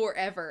tell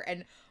forever.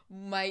 And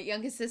my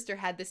youngest sister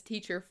had this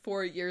teacher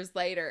 4 years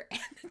later. And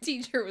the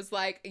teacher was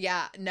like,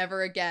 yeah,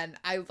 never again.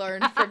 I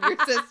learned from your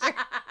sister.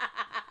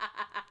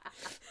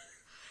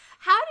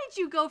 How did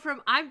you go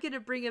from I'm going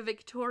to bring a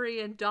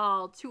Victorian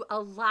doll to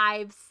a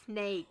live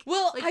snake?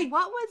 Well, what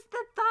was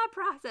the thought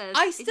process?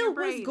 I still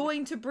was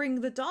going to bring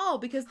the doll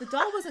because the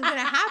doll wasn't going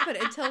to happen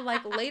until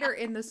later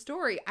in the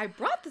story. I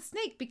brought the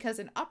snake because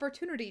an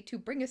opportunity to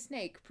bring a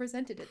snake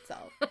presented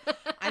itself.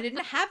 I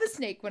didn't have a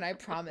snake when I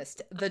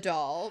promised the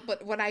doll,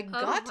 but when I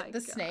got the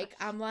snake,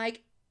 I'm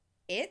like,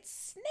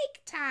 it's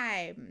snake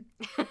time.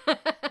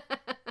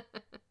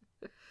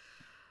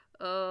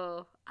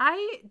 Oh,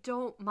 I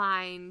don't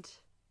mind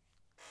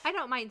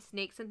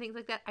snakes and things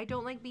like that. I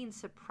don't like being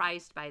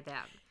surprised by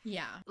them.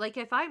 Yeah.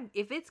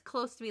 If it's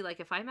close to me,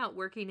 if I'm out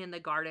working in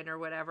the garden or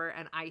whatever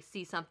and I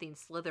see something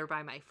slither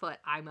by my foot,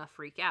 I'm a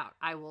freak out.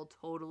 I will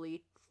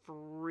totally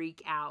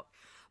freak out.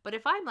 But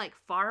if I'm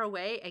far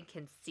away and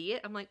can see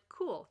it, I'm like,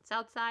 cool, it's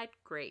outside,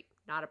 great,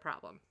 not a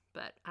problem.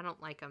 But I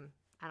don't like them.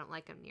 I don't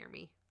like them near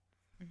me.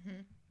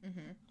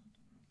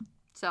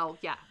 So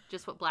yeah,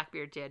 just what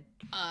Blackbeard did.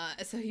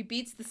 So he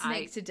beats the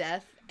snake to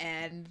death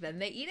and then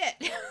they eat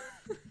it.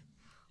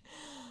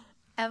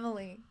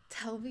 Emily,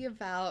 tell me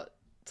about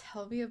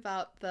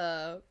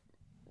the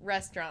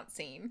restaurant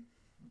scene.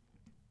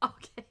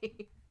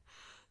 Okay.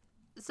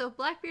 So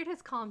Blackbeard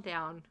has calmed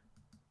down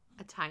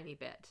a tiny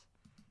bit.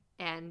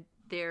 And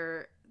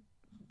they're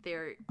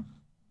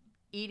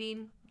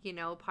eating,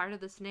 part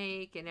of the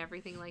snake and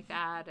everything like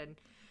that.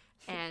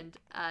 And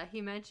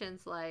he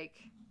mentions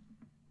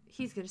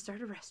he's going to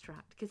start a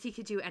restaurant because he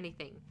could do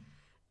anything.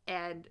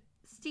 And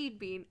Steed,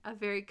 being a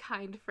very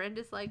kind friend,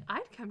 is like,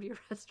 I'd come to your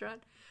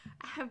restaurant.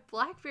 And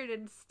Blackbeard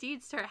and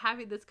Steed start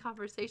having this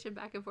conversation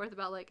back and forth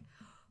about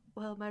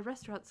well, my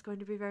restaurant's going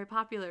to be very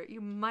popular.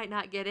 You might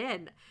not get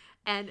in.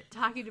 And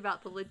talking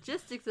about the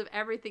logistics of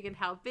everything and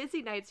how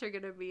busy nights are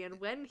going to be and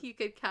when he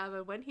could come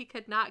and when he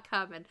could not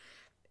come.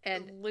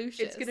 And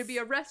Lucius. It's going to be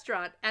a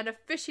restaurant and a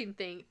fishing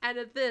thing and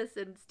a this.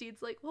 And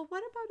Steed's like, well,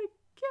 what about a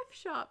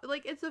gift shop?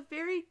 It's a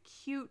very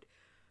cute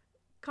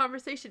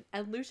conversation,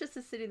 and Lucius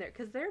is sitting there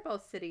because they're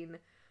both sitting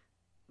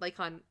like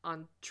on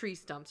tree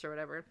stumps or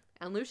whatever,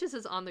 and Lucius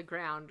is on the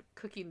ground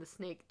cooking the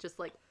snake, just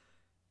like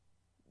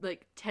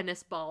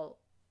tennis ball,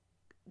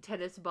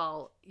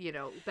 you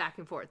know, back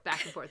and forth,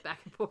 back and forth, back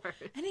and forth.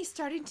 And he's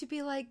starting to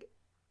be like,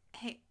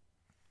 hey,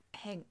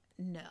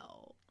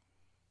 no.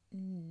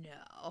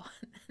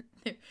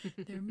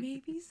 there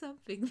may be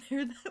something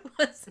there that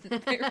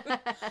wasn't there.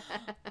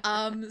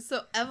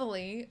 So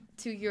Emily,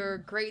 to your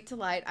great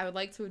delight, I would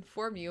like to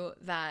inform you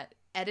that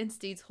Ed and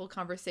Steed's whole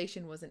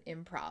conversation was an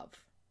improv.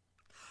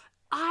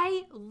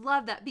 I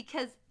love that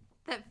because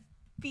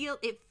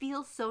it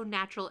feels so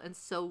natural and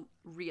so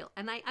real.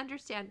 And I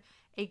understand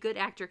a good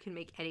actor can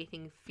make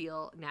anything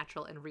feel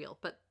natural and real,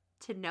 but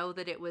to know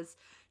that it was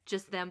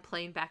just them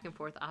playing back and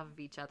forth off of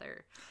each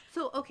other.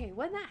 So, okay,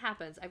 when that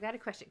happens, I've got a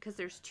question, because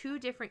there's 2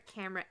 different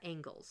camera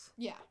angles.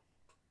 Yeah.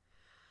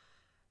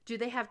 Do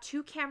they have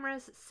 2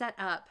 cameras set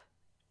up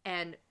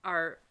and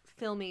are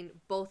filming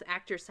both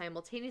actors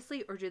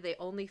simultaneously, or do they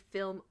only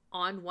film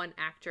on one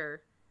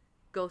actor,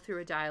 go through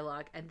a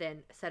dialogue, and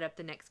then set up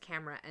the next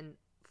camera and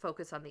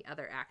focus on the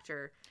other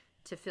actor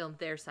to film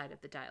their side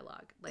of the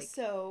dialogue? Like,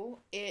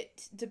 so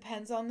it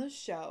depends on the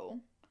show.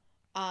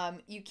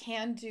 You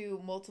can do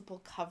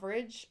multiple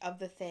coverage of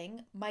the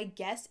thing. My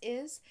guess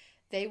is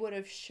they would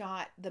have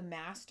shot the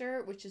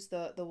master, which is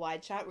the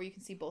wide shot where you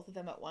can see both of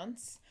them at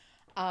once.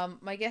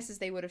 My guess is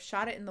they would have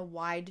shot it in the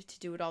wide to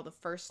do it all the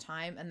first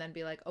time and then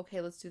be like,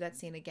 okay, let's do that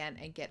scene again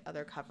and get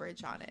other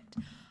coverage on it.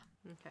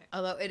 Okay.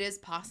 Although it is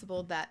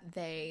possible that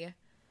they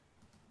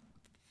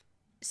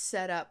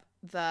set up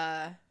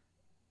the,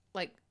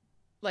 like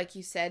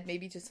you said,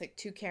 maybe just like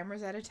 2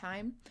 cameras at a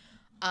time.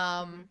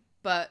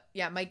 But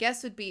yeah, my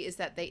guess would be is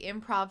that they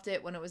improv'd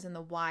it when it was in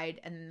the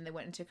wide, and then they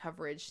went into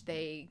coverage.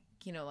 They,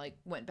 you know, like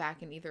went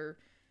back and either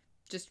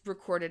just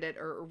recorded it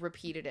or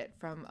repeated it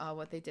from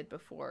what they did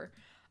before.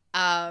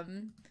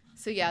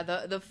 So yeah,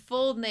 the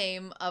full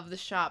name of the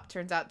shop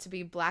turns out to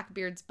be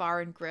Blackbeard's Bar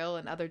and Grill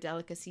and Other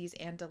Delicacies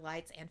and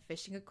Delights and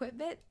Fishing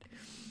Equipment.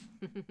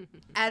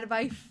 And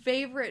my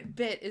favorite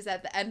bit is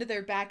at the end of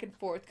their back and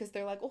forth, because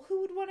they're like, well,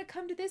 who would want to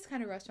come to this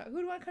kind of restaurant? Who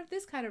would want to come to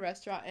this kind of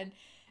restaurant?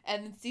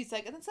 And then Steve's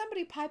like, and then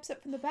somebody pipes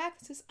up from the back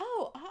and says,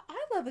 oh,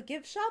 I love a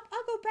gift shop.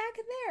 I'll go back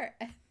in there.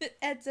 And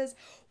Ed says,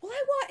 well,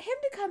 I want him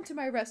to come to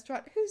my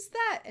restaurant. Who's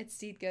that? And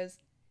Steve goes,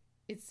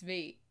 it's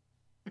me.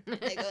 And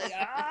they go like,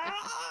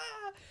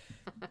 ah!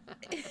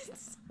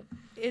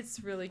 It's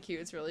really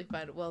cute. It's really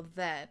fun. Well,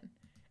 then,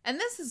 and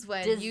this is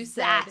when you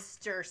said,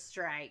 disaster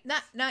strike.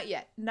 Not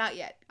yet.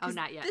 Oh,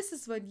 not yet. This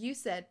is when you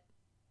said,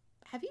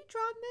 have you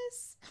drawn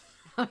this?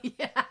 Oh,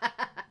 yeah.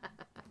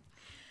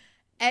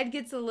 Ed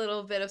gets a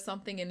little bit of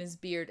something in his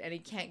beard and he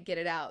can't get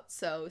it out.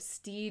 So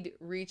Steed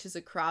reaches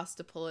across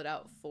to pull it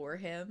out for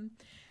him.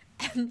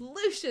 And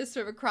Lucius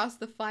from across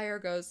the fire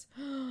goes,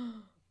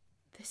 oh,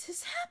 this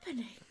is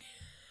happening.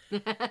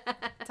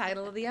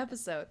 Title of the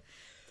episode.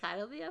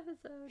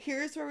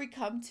 Here's where we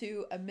come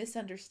to a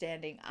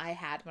misunderstanding I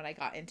had when I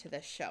got into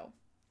this show.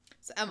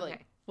 So Emily,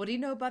 What do you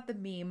know about the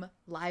meme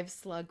live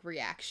slug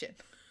reaction?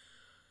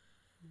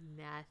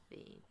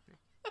 Nothing.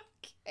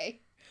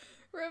 Okay.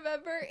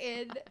 Remember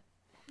in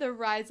The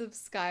Rise of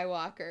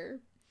Skywalker,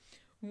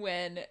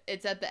 when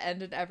it's at the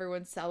end and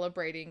everyone's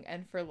celebrating,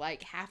 and for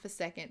like half a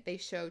second they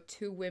show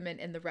 2 women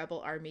in the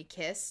Rebel Army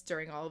kiss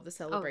during all of the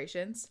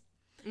celebrations.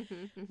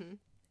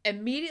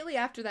 Immediately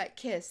after that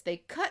kiss, they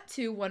cut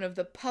to one of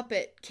the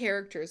puppet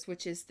characters,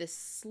 which is this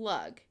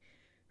slug,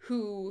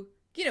 who,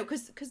 you know,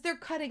 because they're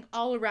cutting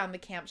all around the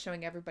camp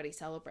showing everybody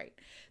celebrate.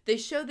 They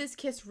show this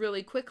kiss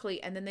really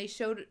quickly, and then they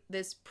showed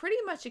this pretty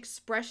much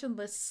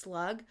expressionless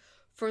slug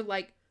for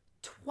like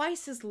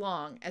twice as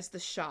long as the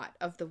shot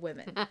of the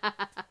women.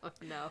 Oh,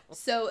 no.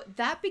 So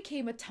that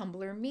became a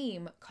Tumblr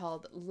meme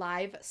called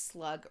Live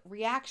Slug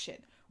Reaction,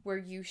 where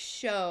you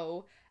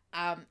show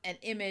an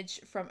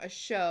image from a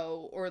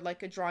show or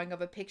like a drawing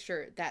of a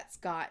picture that's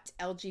got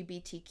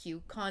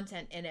LGBTQ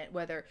content in it,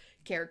 whether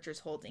characters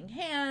holding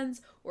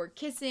hands or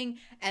kissing,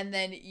 and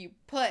then you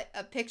put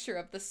a picture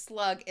of the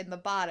slug in the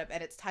bottom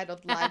and it's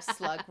titled Live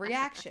Slug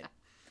Reaction.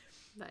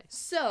 Nice.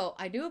 So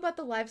I knew about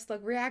the Live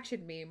Slug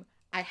Reaction meme.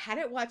 I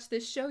hadn't watched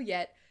this show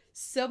yet.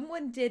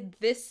 Someone did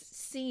this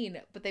scene,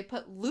 but they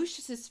put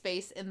Lucius's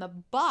face in the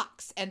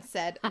box and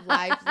said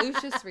Live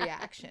Lucius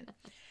Reaction.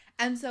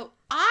 And so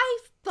I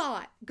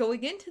thought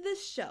going into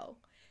this show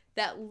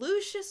that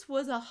Lucius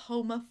was a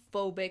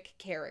homophobic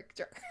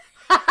character.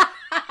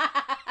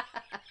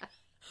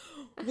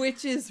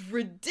 Which is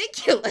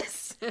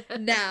ridiculous.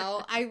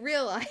 Now I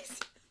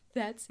realize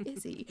that's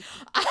Izzy.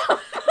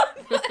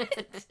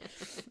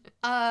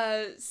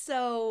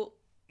 So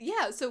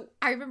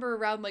I remember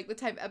around like the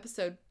time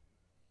episode,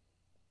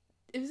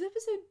 it was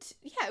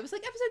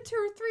like episode 2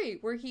 or 3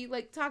 where he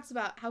like talks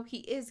about how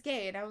he is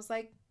gay, and I was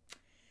like,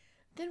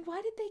 then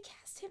why did they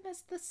cast him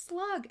as the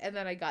slug? And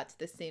then I got to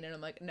the scene and I'm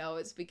like, no,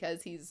 it's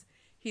because he's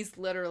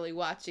literally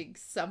watching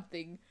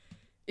something.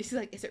 He's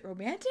like, is it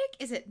romantic?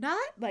 Is it not?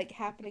 Like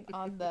happening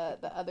on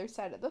the other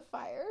side of the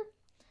fire.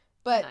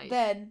 But nice.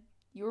 Then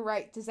You were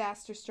right.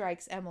 Disaster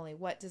strikes. Emily,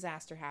 what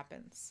disaster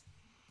happens?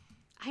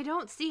 I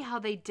don't see how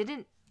they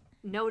didn't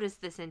notice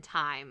this in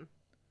time.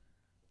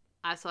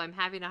 So I'm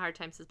having a hard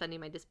time suspending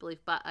my disbelief.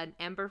 But an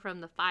ember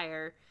from the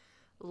fire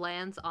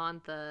lands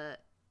on the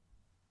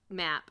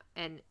map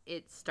and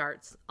it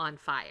starts on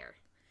fire.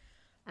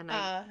 And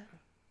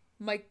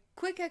my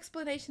quick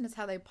explanation is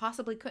how they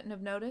possibly couldn't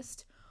have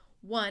noticed.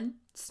 1,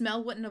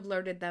 smell wouldn't have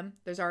alerted them.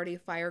 There's already a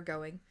fire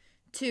going.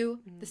 2,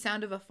 the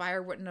sound of a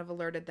fire wouldn't have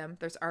alerted them.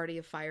 There's already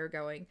a fire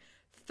going.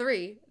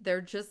 3,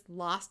 they're just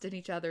lost in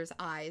each other's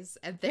eyes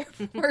and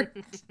therefore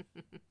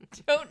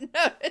don't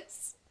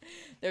notice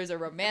there's a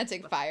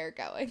romantic fire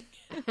going.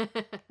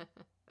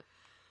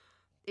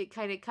 It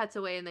kind of cuts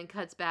away and then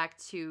cuts back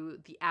to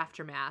the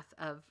aftermath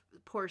of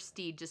poor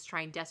Steed just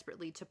trying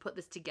desperately to put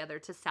this together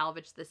to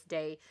salvage this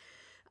day.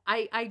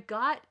 I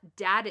got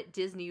Dad at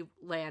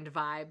Disneyland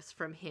vibes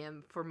from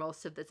him for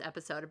most of this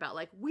episode about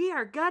like, we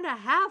are gonna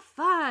have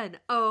fun,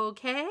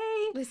 okay?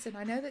 Listen,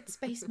 I know that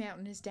Space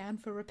Mountain is down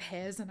for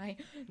repairs, and I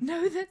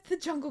know that the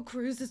Jungle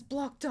Cruise is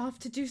blocked off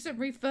to do some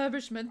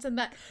refurbishments, and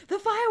that the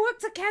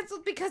fireworks are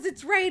cancelled because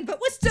it's rain, but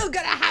we're still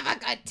gonna have a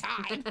good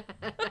time.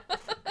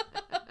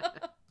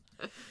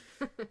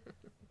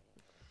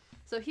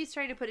 So he's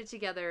trying to put it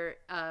together,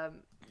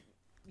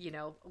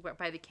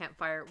 by the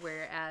campfire,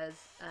 whereas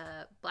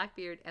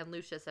Blackbeard and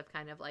Lucius have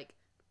kind of like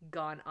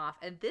gone off.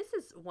 And this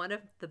is one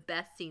of the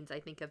best scenes, I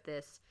think, of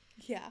this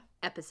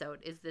episode,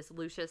 is this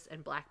Lucius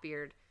and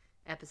Blackbeard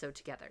episode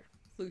together.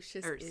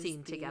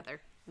 Scene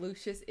together.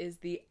 Lucius is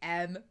the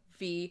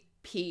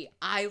MVP.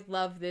 I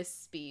love this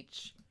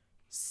speech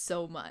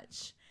so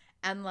much.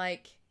 And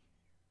like,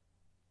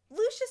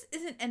 Lucius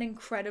isn't an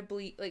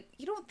incredibly, like,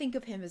 you don't think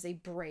of him as a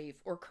brave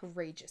or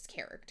courageous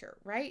character,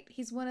 right?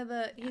 He's one of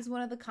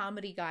the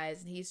comedy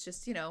guys, and he's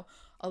just,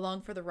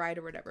 along for the ride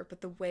or whatever. But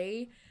the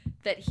way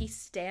that he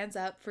stands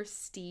up for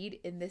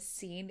Steed in this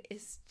scene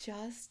is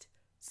just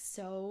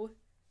so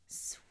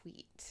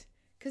sweet.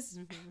 Because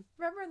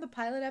remember in the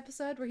pilot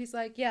episode where he's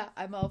like, yeah,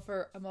 I'm all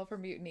for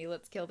mutiny,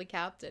 let's kill the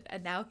captain.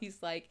 And now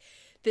he's like,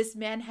 this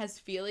man has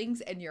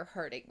feelings and you're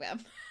hurting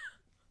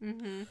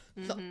them.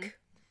 Look.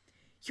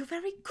 You're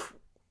very cool,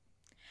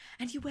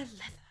 and you wear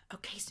leather,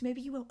 okay? So maybe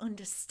you won't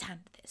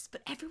understand this,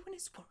 but everyone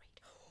is worried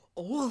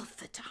all of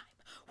the time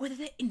whether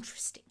they're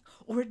interesting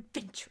or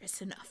adventurous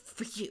enough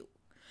for you.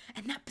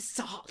 And that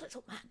bizarre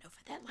little man over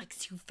there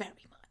likes you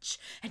very much,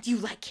 and you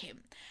like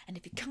him. And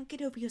if you can't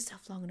get over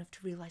yourself long enough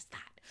to realize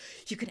that,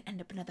 you're going to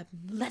end up another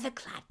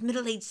leather-clad,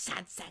 middle-aged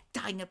sad sack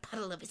dying a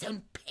puddle of his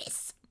own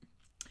piss.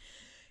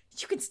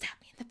 You can stab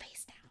me in the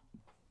face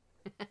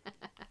now.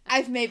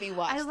 I've maybe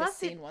watched this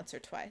scene once or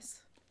twice.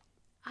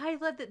 I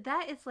love that.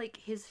 That is like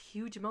his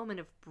huge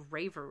moment of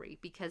bravery,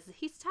 because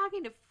he's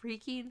talking to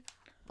freaking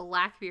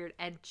Blackbeard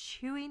and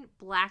chewing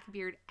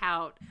Blackbeard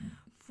out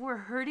for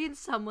hurting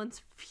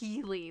someone's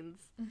feelings.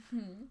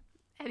 And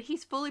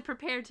he's fully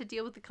prepared to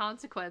deal with the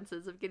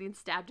consequences of getting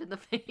stabbed in the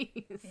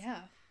face.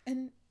 Yeah.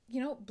 And,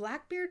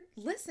 Blackbeard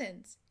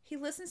listens. He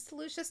listens to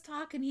Lucius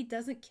talk, and he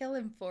doesn't kill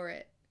him for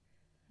it.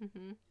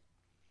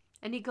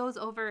 And he goes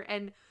over,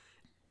 and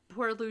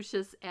poor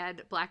Lucius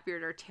and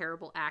Blackbeard are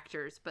terrible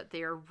actors, but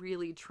they are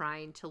really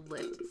trying to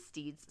lift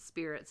Steed's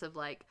spirits of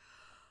like,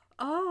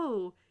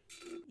 oh,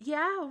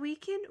 yeah, we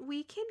can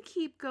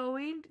keep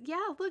going.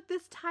 Yeah, look,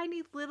 this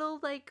tiny little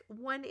like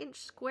 1-inch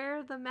square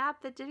of the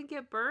map that didn't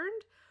get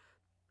burned.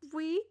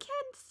 We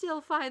can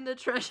still find the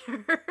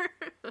treasure.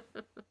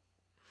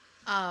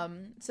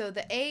 So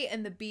the A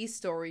and the B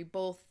story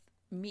both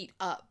meet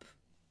up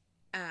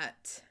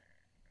at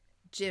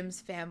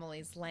Jim's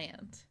family's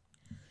land.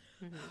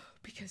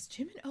 Because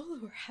Jim and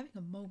Olu are having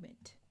a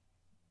moment.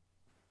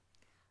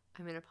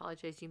 I'm going to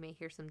apologize. You may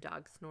hear some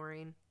dogs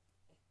snoring.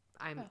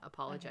 I'm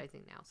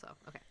apologizing now, so,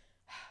 okay.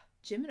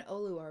 Jim and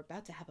Olu are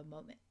about to have a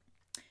moment.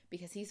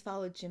 Because he's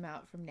followed Jim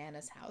out from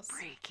Nana's house.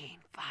 Breaking,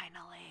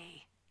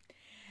 finally.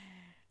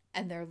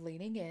 And they're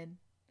leaning in.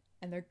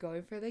 And they're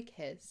going for the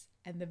kiss.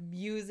 And the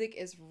music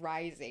is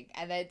rising.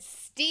 And then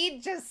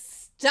Steed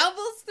just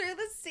stumbles through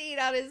the scene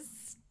on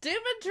his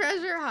stupid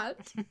treasure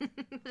hunt.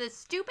 The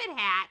stupid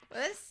hat.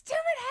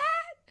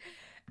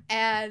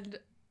 And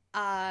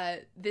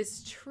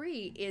this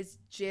tree is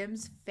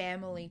Jim's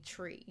family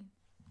tree.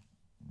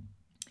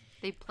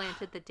 They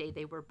planted the day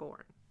they were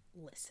born.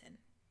 Listen.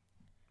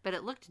 But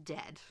it looked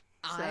dead.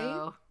 So.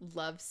 I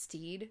love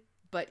Steed,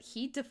 but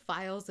he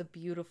defiles a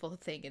beautiful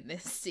thing in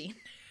this scene.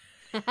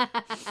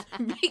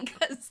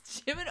 Because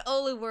Jim and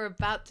Olu were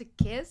about to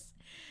kiss,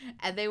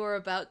 and they were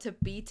about to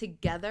be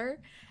together,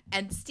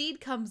 and Steed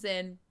comes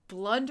in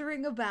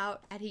blundering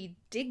about, and he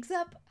digs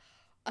up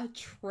a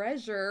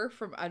treasure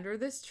from under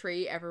this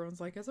tree.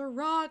 Everyone's like, it's a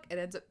rock. It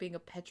ends up being a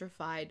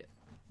petrified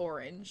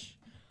orange.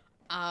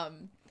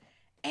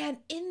 And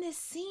in this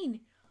scene,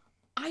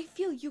 I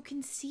feel you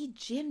can see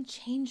Jim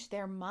change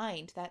their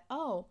mind that,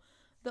 oh,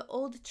 the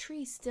old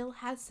tree still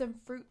has some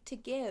fruit to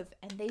give,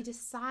 and they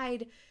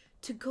decide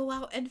to go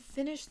out and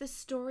finish the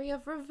story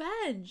of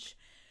revenge.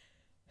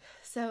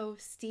 So,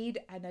 Steed,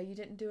 I know you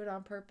didn't do it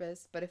on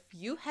purpose, but if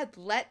you had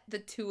let the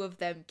two of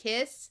them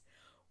kiss,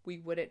 we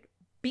wouldn't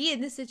be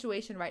in this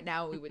situation right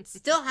now. We would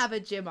still have a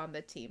Jim on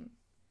the team.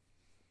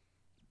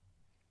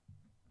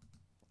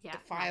 Yeah.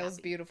 Defiles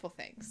beautiful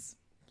things.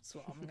 That's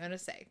what I'm going to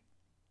say.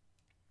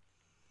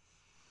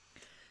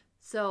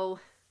 So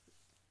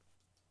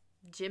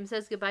Jim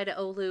says goodbye to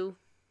Olu,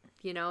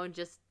 and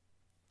just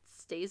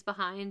stays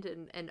behind.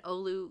 And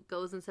Olu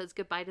goes and says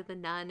goodbye to the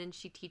nun, and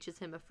she teaches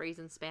him a phrase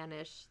in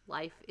Spanish.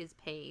 Life is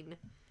pain.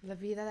 La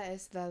vida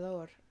es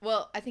dolor.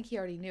 Well, I think he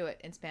already knew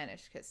it in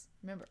Spanish because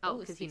remember,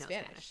 because he knows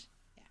Spanish.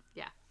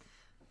 Yeah.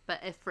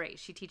 But a phrase.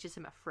 She teaches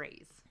him a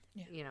phrase,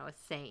 a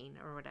saying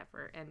or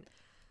whatever.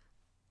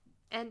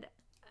 And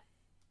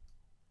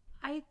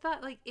I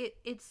thought like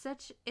it's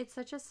such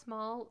a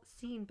small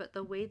scene, but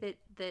the way that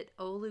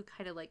Olu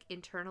kind of like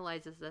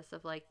internalizes this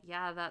of like,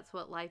 yeah, that's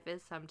what life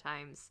is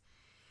sometimes.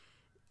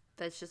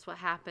 That's just what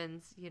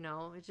happens,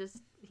 It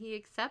just he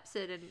accepts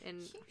it and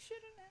he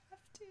shouldn't have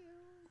to.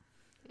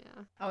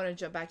 Yeah. I want to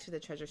jump back to the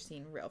treasure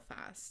scene real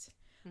fast.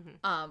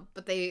 Mm-hmm.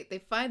 But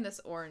they find this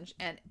orange,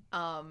 and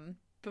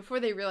before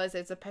they realize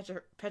it's a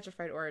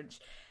petrified orange,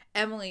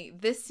 Emily,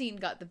 this scene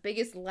got the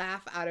biggest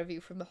laugh out of you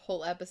from the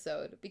whole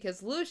episode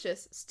because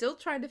Lucius, still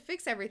trying to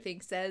fix everything,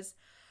 says,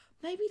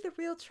 maybe the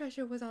real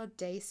treasure was our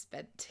day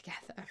spent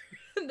together.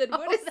 And then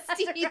what does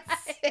Steve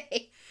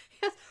say? He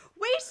goes,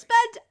 we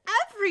spent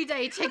every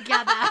day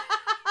together.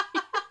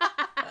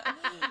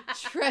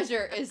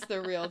 Treasure is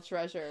the real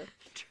treasure.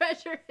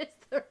 Treasure is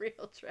the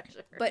real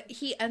treasure. But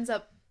he ends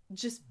up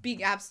just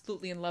being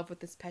absolutely in love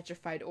with this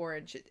petrified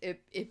orange.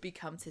 It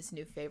becomes his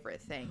new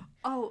favorite thing.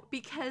 Oh,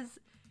 because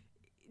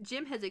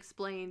Jim has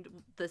explained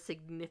the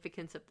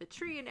significance of the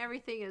tree and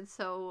everything, and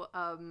so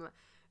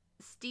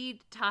Steed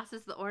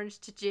tosses the orange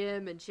to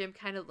Jim, and Jim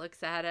kind of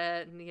looks at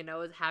it and,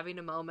 is having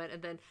a moment,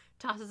 and then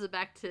tosses it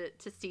back to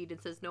Steed and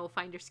says, no,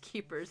 finders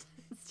keepers.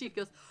 And Steed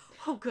goes,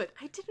 oh, good.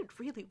 I didn't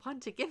really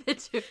want to give it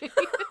to you.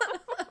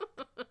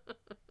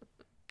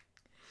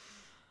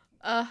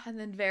 And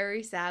then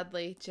very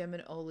sadly, Jim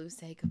and Olu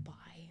say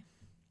goodbye.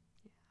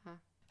 Yeah.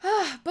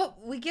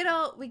 But we get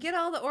all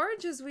the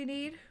oranges we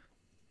need.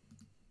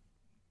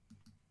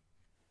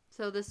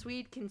 So the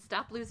Swede can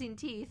stop losing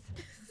teeth.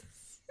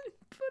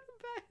 Put them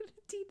back. The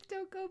teeth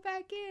don't go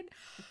back in.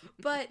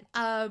 But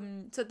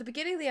so at the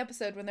beginning of the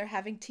episode, when they're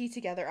having tea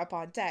together up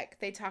on deck,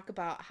 they talk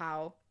about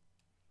how,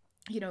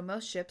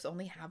 most ships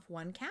only have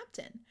one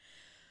captain.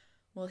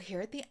 Well,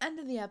 here at the end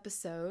of the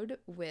episode,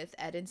 with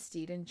Ed and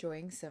Steed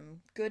enjoying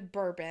some good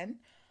bourbon,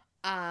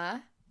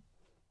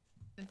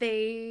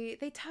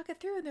 they talk it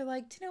through, and they're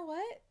like, do you know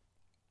what?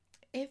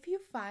 If you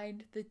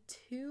find the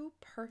two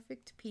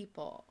perfect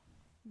people,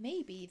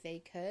 maybe they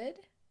could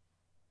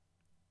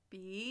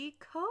be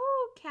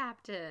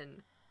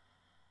co-captain.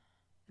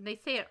 And they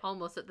say it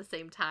almost at the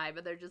same time,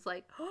 and they're just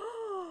like,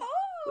 oh,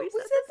 we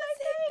said the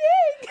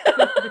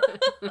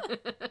same thing.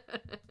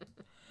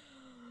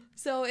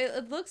 So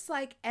it looks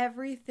like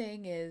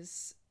everything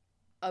is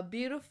a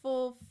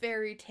beautiful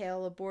fairy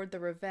tale aboard the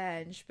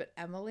Revenge, but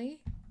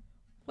Emily,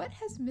 what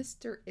has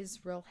Mr.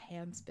 Israel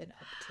Hands been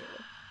up to?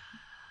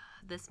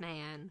 This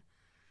man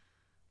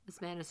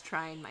is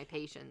trying my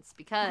patience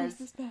because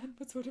this man?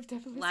 What sort of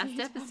devil is last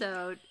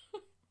episode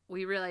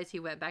we realized he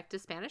went back to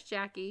Spanish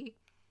Jackie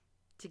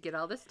to get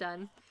all this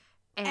done,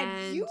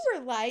 and you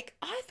were like,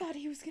 I thought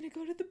he was gonna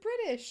go to the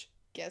British.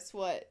 Guess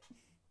what?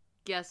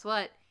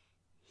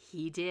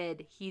 He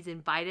did. He's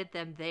invited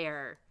them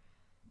there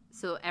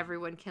so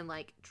everyone can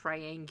like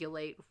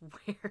triangulate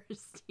where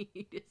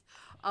Steed is.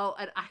 Oh,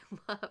 and I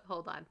love,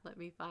 hold on, let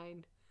me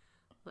find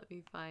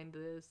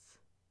this.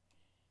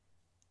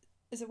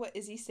 Is it what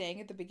is he saying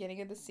at the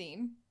beginning of the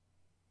scene?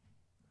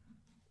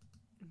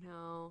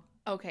 No.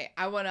 Okay,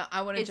 I wanna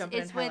jump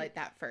in and highlight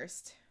that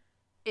first.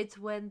 It's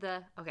when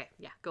okay,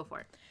 yeah, go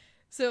for it.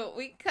 So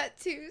we cut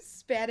to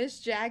Spanish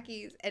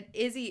Jackie's, and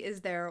Izzy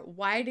is there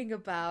whining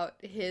about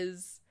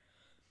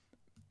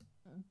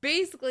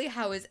basically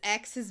how his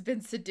ex has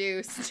been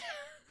seduced.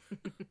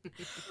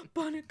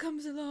 Bonnet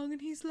comes along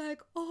and he's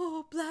like,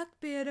 oh,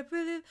 Blackbeard,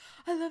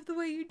 I love the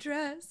way you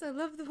dress. I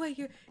love the way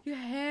your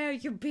hair,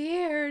 your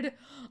beard,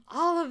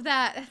 all of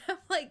that. And I'm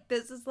like,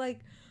 this is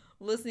like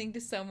listening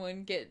to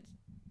someone get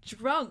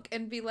drunk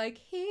and be like,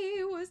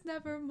 he was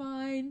never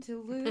mine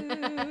to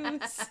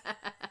lose.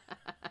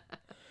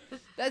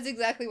 That's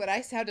exactly what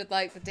I sounded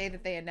like the day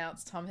that they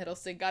announced Tom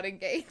Hiddleston got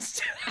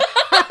engaged.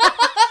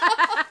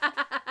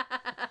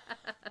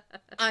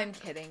 I'm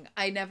kidding.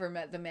 I never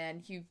met the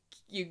man.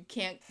 You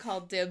can't call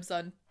dibs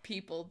on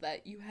people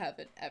that you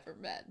haven't ever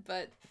met.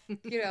 But,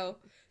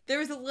 there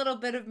was a little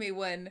bit of me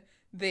when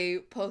they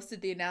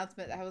posted the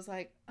announcement. I was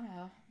like,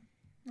 oh,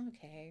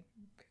 okay.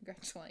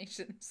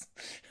 Congratulations.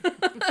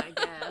 I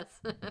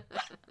guess.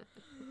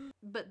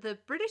 But the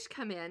British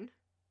come in.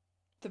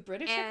 The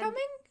British are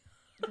coming?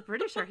 The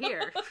British are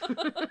here.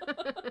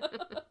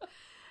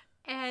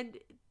 and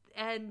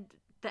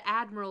the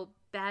Admiral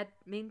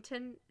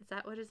Badminton, is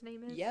that what his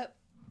name is? Yep.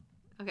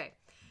 Okay.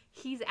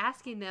 He's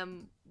asking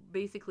them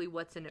basically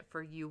what's in it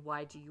for you.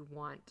 Why do you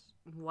want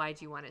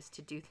us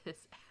to do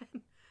this?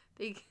 And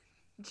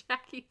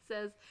Jackie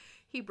says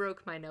he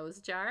broke my nose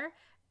jar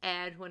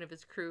and one of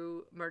his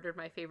crew murdered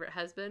my favorite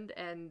husband,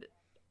 and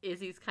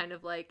Izzy's kind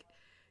of like,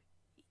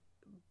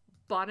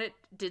 Bonnet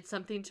did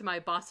something to my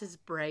boss's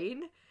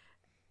brain,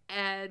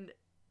 and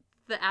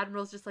the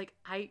Admiral's just like,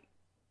 I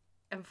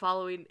am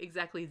following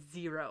exactly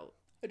zero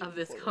of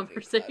this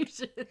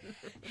conversation.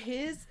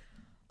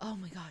 Oh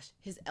my gosh,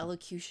 his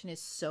elocution is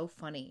so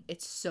funny.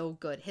 It's so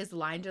good. His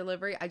line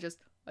delivery, I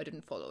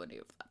didn't follow any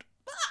of that.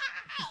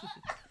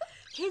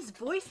 His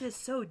voice is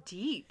so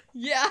deep.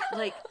 Yeah.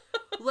 Like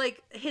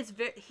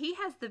he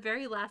has the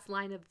very last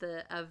line of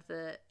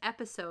the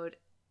episode,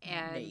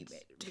 and Name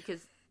it.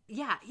 because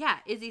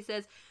Izzy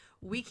says,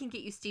 "We can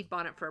get you Stede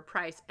Bonnet for a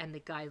price," and the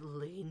guy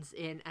leans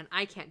in, and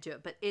I can't do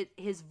it, but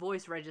his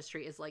voice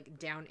registry is like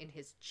down in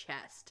his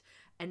chest,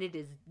 and it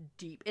is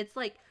deep. It's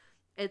like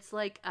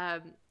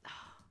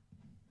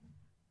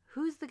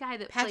who's the guy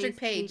that Patrick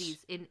plays Page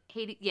Hades in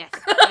Hades? Yes,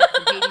 from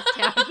Hades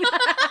Town.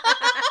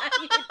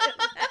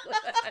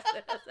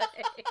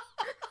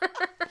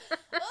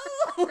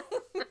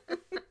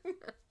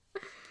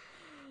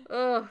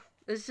 Oh,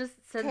 it's just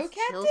sends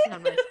chills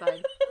down my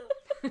spine.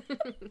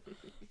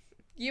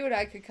 You and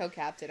I could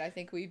co-captain. I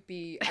think you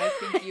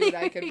and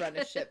I could run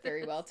a ship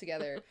very well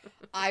together.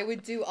 I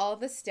would do all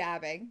the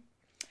stabbing.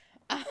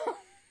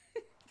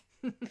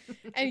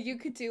 And you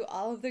could do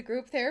all of the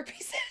group therapy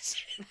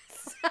sessions.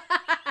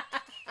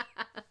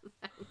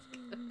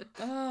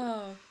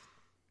 Oh.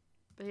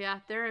 But yeah,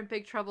 they're in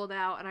big trouble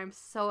now, and I'm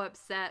so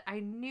upset.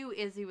 I knew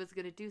Izzy was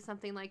going to do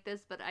something like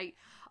this, but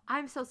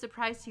I'm so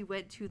surprised he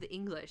went to the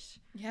English.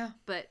 Yeah.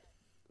 But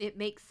it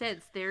makes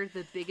sense. They're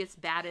the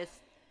biggest,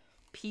 baddest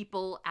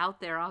people out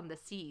there on the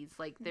seas.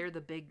 Like, they're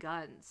the big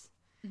guns.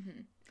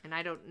 Mm-hmm. And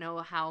I don't know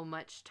how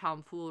much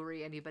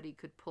tomfoolery anybody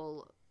could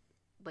pull,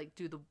 like,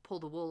 pull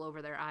the wool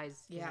over their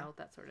eyes, you know,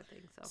 that sort of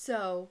thing.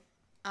 So,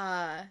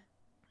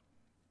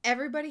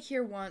 everybody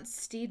here wants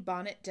Stede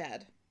Bonnet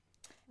dead.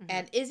 Mm-hmm.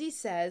 And Izzy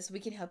says, we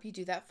can help you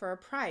do that for a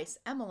price.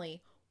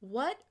 Emily,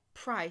 what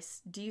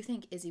price do you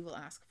think Izzy will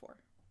ask for?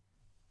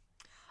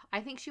 I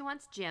think she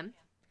wants Jim.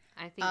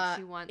 I think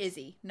she wants...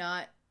 Izzy,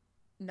 not...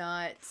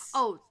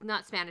 Oh,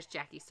 not Spanish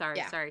Jackie.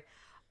 Sorry.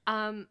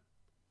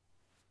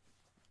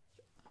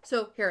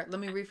 So, here, let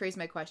me rephrase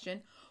my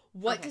question.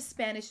 What does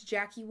Spanish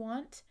Jackie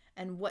want,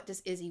 and what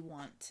does Izzy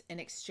want in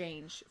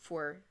exchange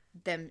for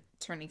them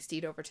turning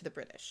Stede over to the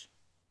British?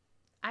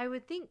 I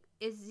would think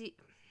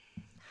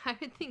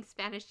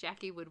Spanish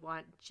Jackie would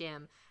want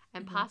Jim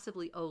and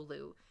possibly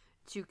Olu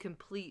to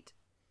complete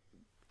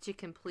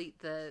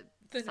the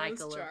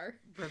cycle of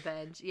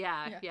revenge.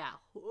 Yeah.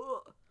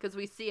 Because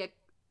we see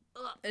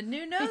a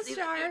new nose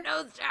jar.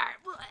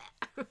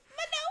 My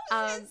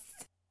nose.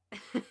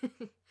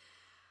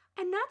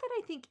 And not that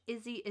I think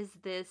Izzy is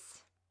this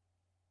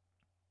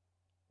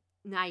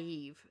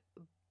naive,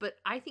 but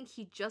I think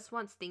he just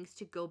wants things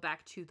to go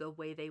back to the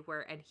way they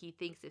were, and he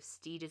thinks if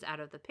Stede is out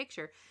of the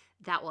picture,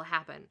 that will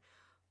happen.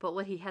 But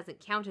what he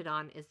hasn't counted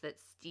on is that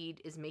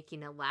Stede is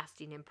making a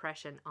lasting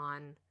impression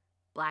on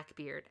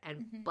Blackbeard,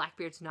 and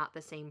Blackbeard's not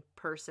the same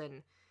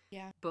person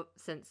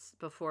since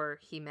before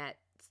he met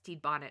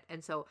Stede Bonnet.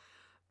 And so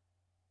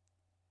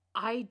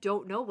I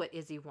don't know what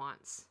Izzy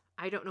wants.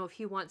 I don't know if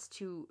he wants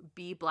to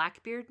be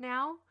Blackbeard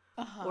now,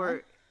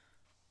 or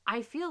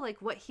I feel like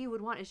what he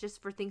would want is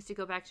just for things to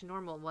go back to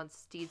normal once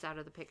Stede's out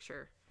of the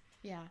picture.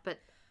 Yeah. But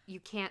you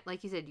can't,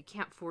 like you said, you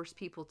can't force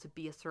people to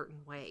be a certain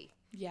way.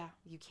 Yeah.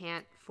 You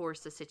can't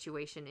force a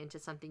situation into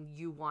something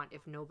you want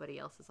if nobody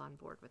else is on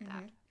board with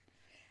that.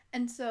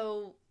 And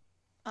so,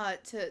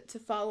 to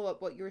follow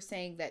up what you were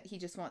saying, that he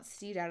just wants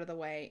Stede out of the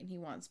way and he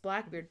wants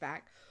Blackbeard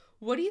back,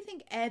 what do you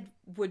think Ed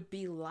would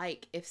be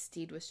like if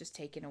Stede was just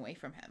taken away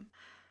from him?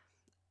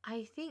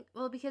 I think,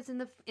 well, because in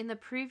the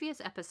previous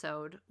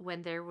episode,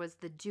 when there was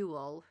the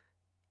duel,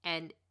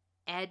 and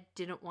Ed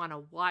didn't want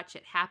to watch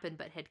it happen,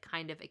 but had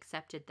kind of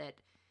accepted that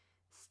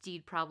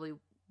Stede probably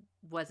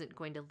wasn't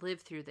going to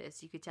live through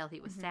this. You could tell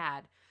he was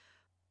sad.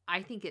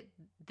 I think at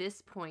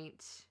this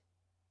point,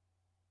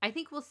 I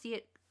think we'll see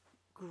it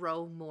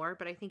grow more,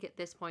 but I think at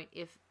this point,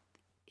 if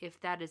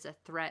that is a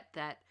threat,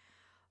 that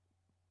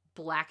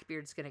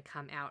Blackbeard's going to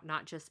come out,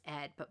 not just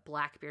Ed, but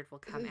Blackbeard will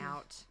come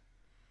out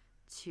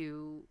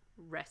to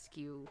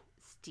rescue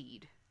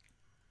Stede.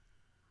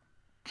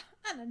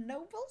 And a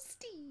noble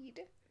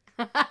steed.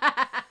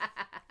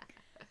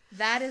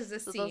 That is a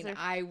scene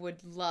I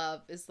would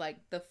love, is like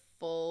the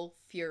full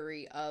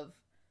fury of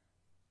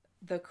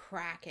the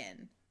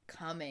Kraken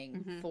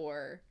coming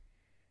for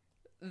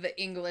the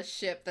English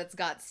ship that's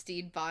got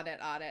Stede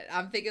Bonnet on it.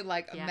 I'm thinking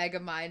like a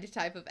Megamind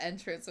type of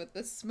entrance with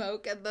the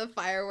smoke and the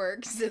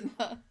fireworks and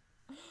the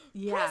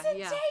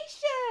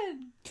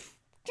presentation.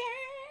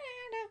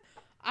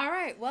 All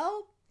right,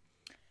 well,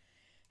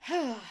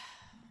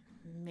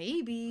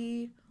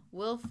 maybe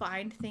we'll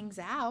find things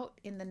out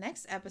in the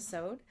next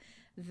episode.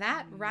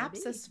 That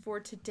wraps us for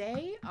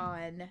today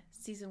on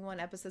Season 1,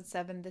 Episode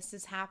 7, This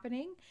Is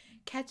Happening.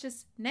 Catch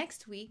us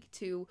next week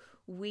to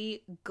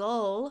We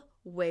Gull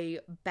Way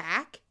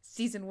Back,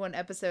 Season 1,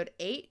 Episode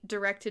 8,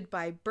 directed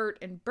by Bert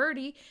and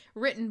Bertie,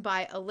 written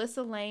by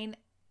Alyssa Lane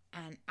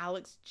and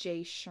Alex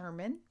J.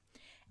 Sherman.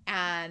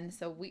 And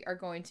so we are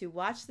going to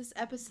watch this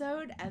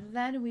episode and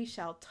then we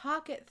shall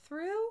talk it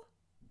through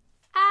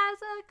as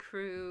a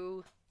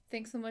crew.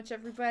 Thanks so much,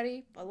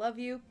 everybody. I love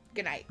you.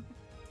 Good night.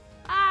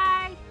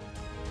 Bye.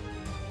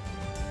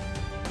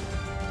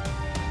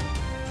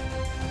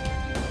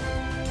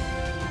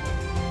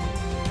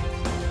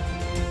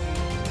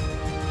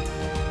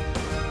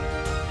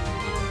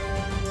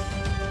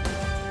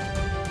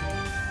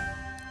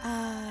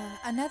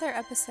 Another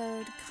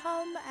episode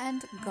come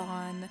and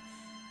gone.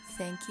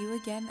 Thank you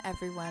again,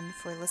 everyone,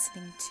 for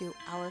listening to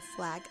Our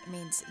Flag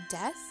Means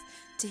Death.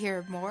 To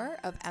hear more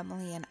of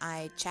Emily and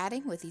I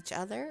chatting with each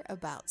other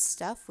about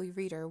stuff we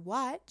read or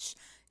watch,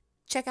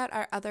 check out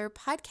our other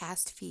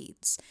podcast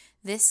feeds.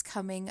 This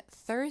coming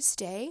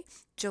Thursday,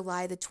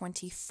 July the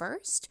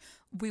 21st,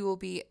 we will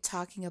be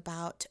talking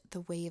about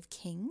The Way of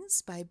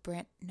Kings by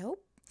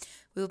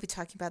We will be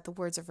talking about The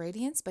Words of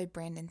Radiance by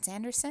Brandon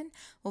Sanderson.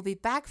 We'll be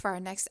back for our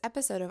next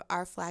episode of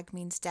Our Flag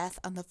Means Death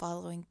on the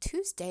following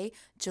Tuesday,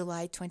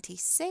 July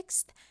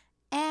 26th.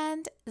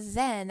 And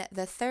then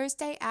the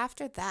Thursday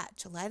after that,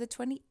 July the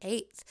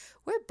 28th,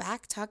 we're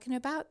back talking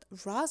about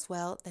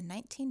Roswell, the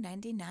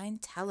 1999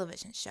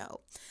 television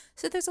show.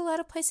 So there's a lot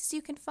of places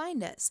you can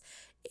find us,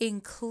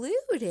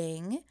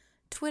 including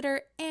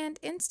Twitter and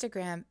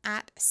Instagram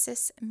at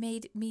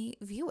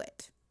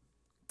 @SisMadeMeViewIt.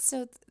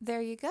 So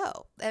there you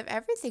go.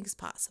 Everything's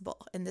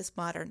possible in this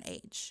modern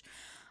age.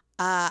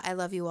 I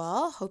love you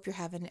all. Hope you're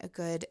having a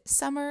good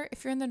summer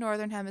if you're in the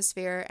Northern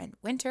Hemisphere, and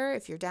winter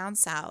if you're down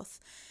south.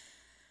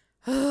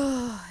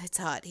 Oh, it's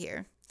hot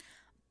here.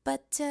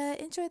 But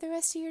enjoy the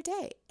rest of your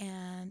day,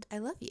 and I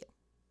love you.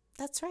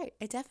 That's right.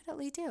 I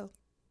definitely do.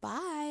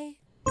 Bye.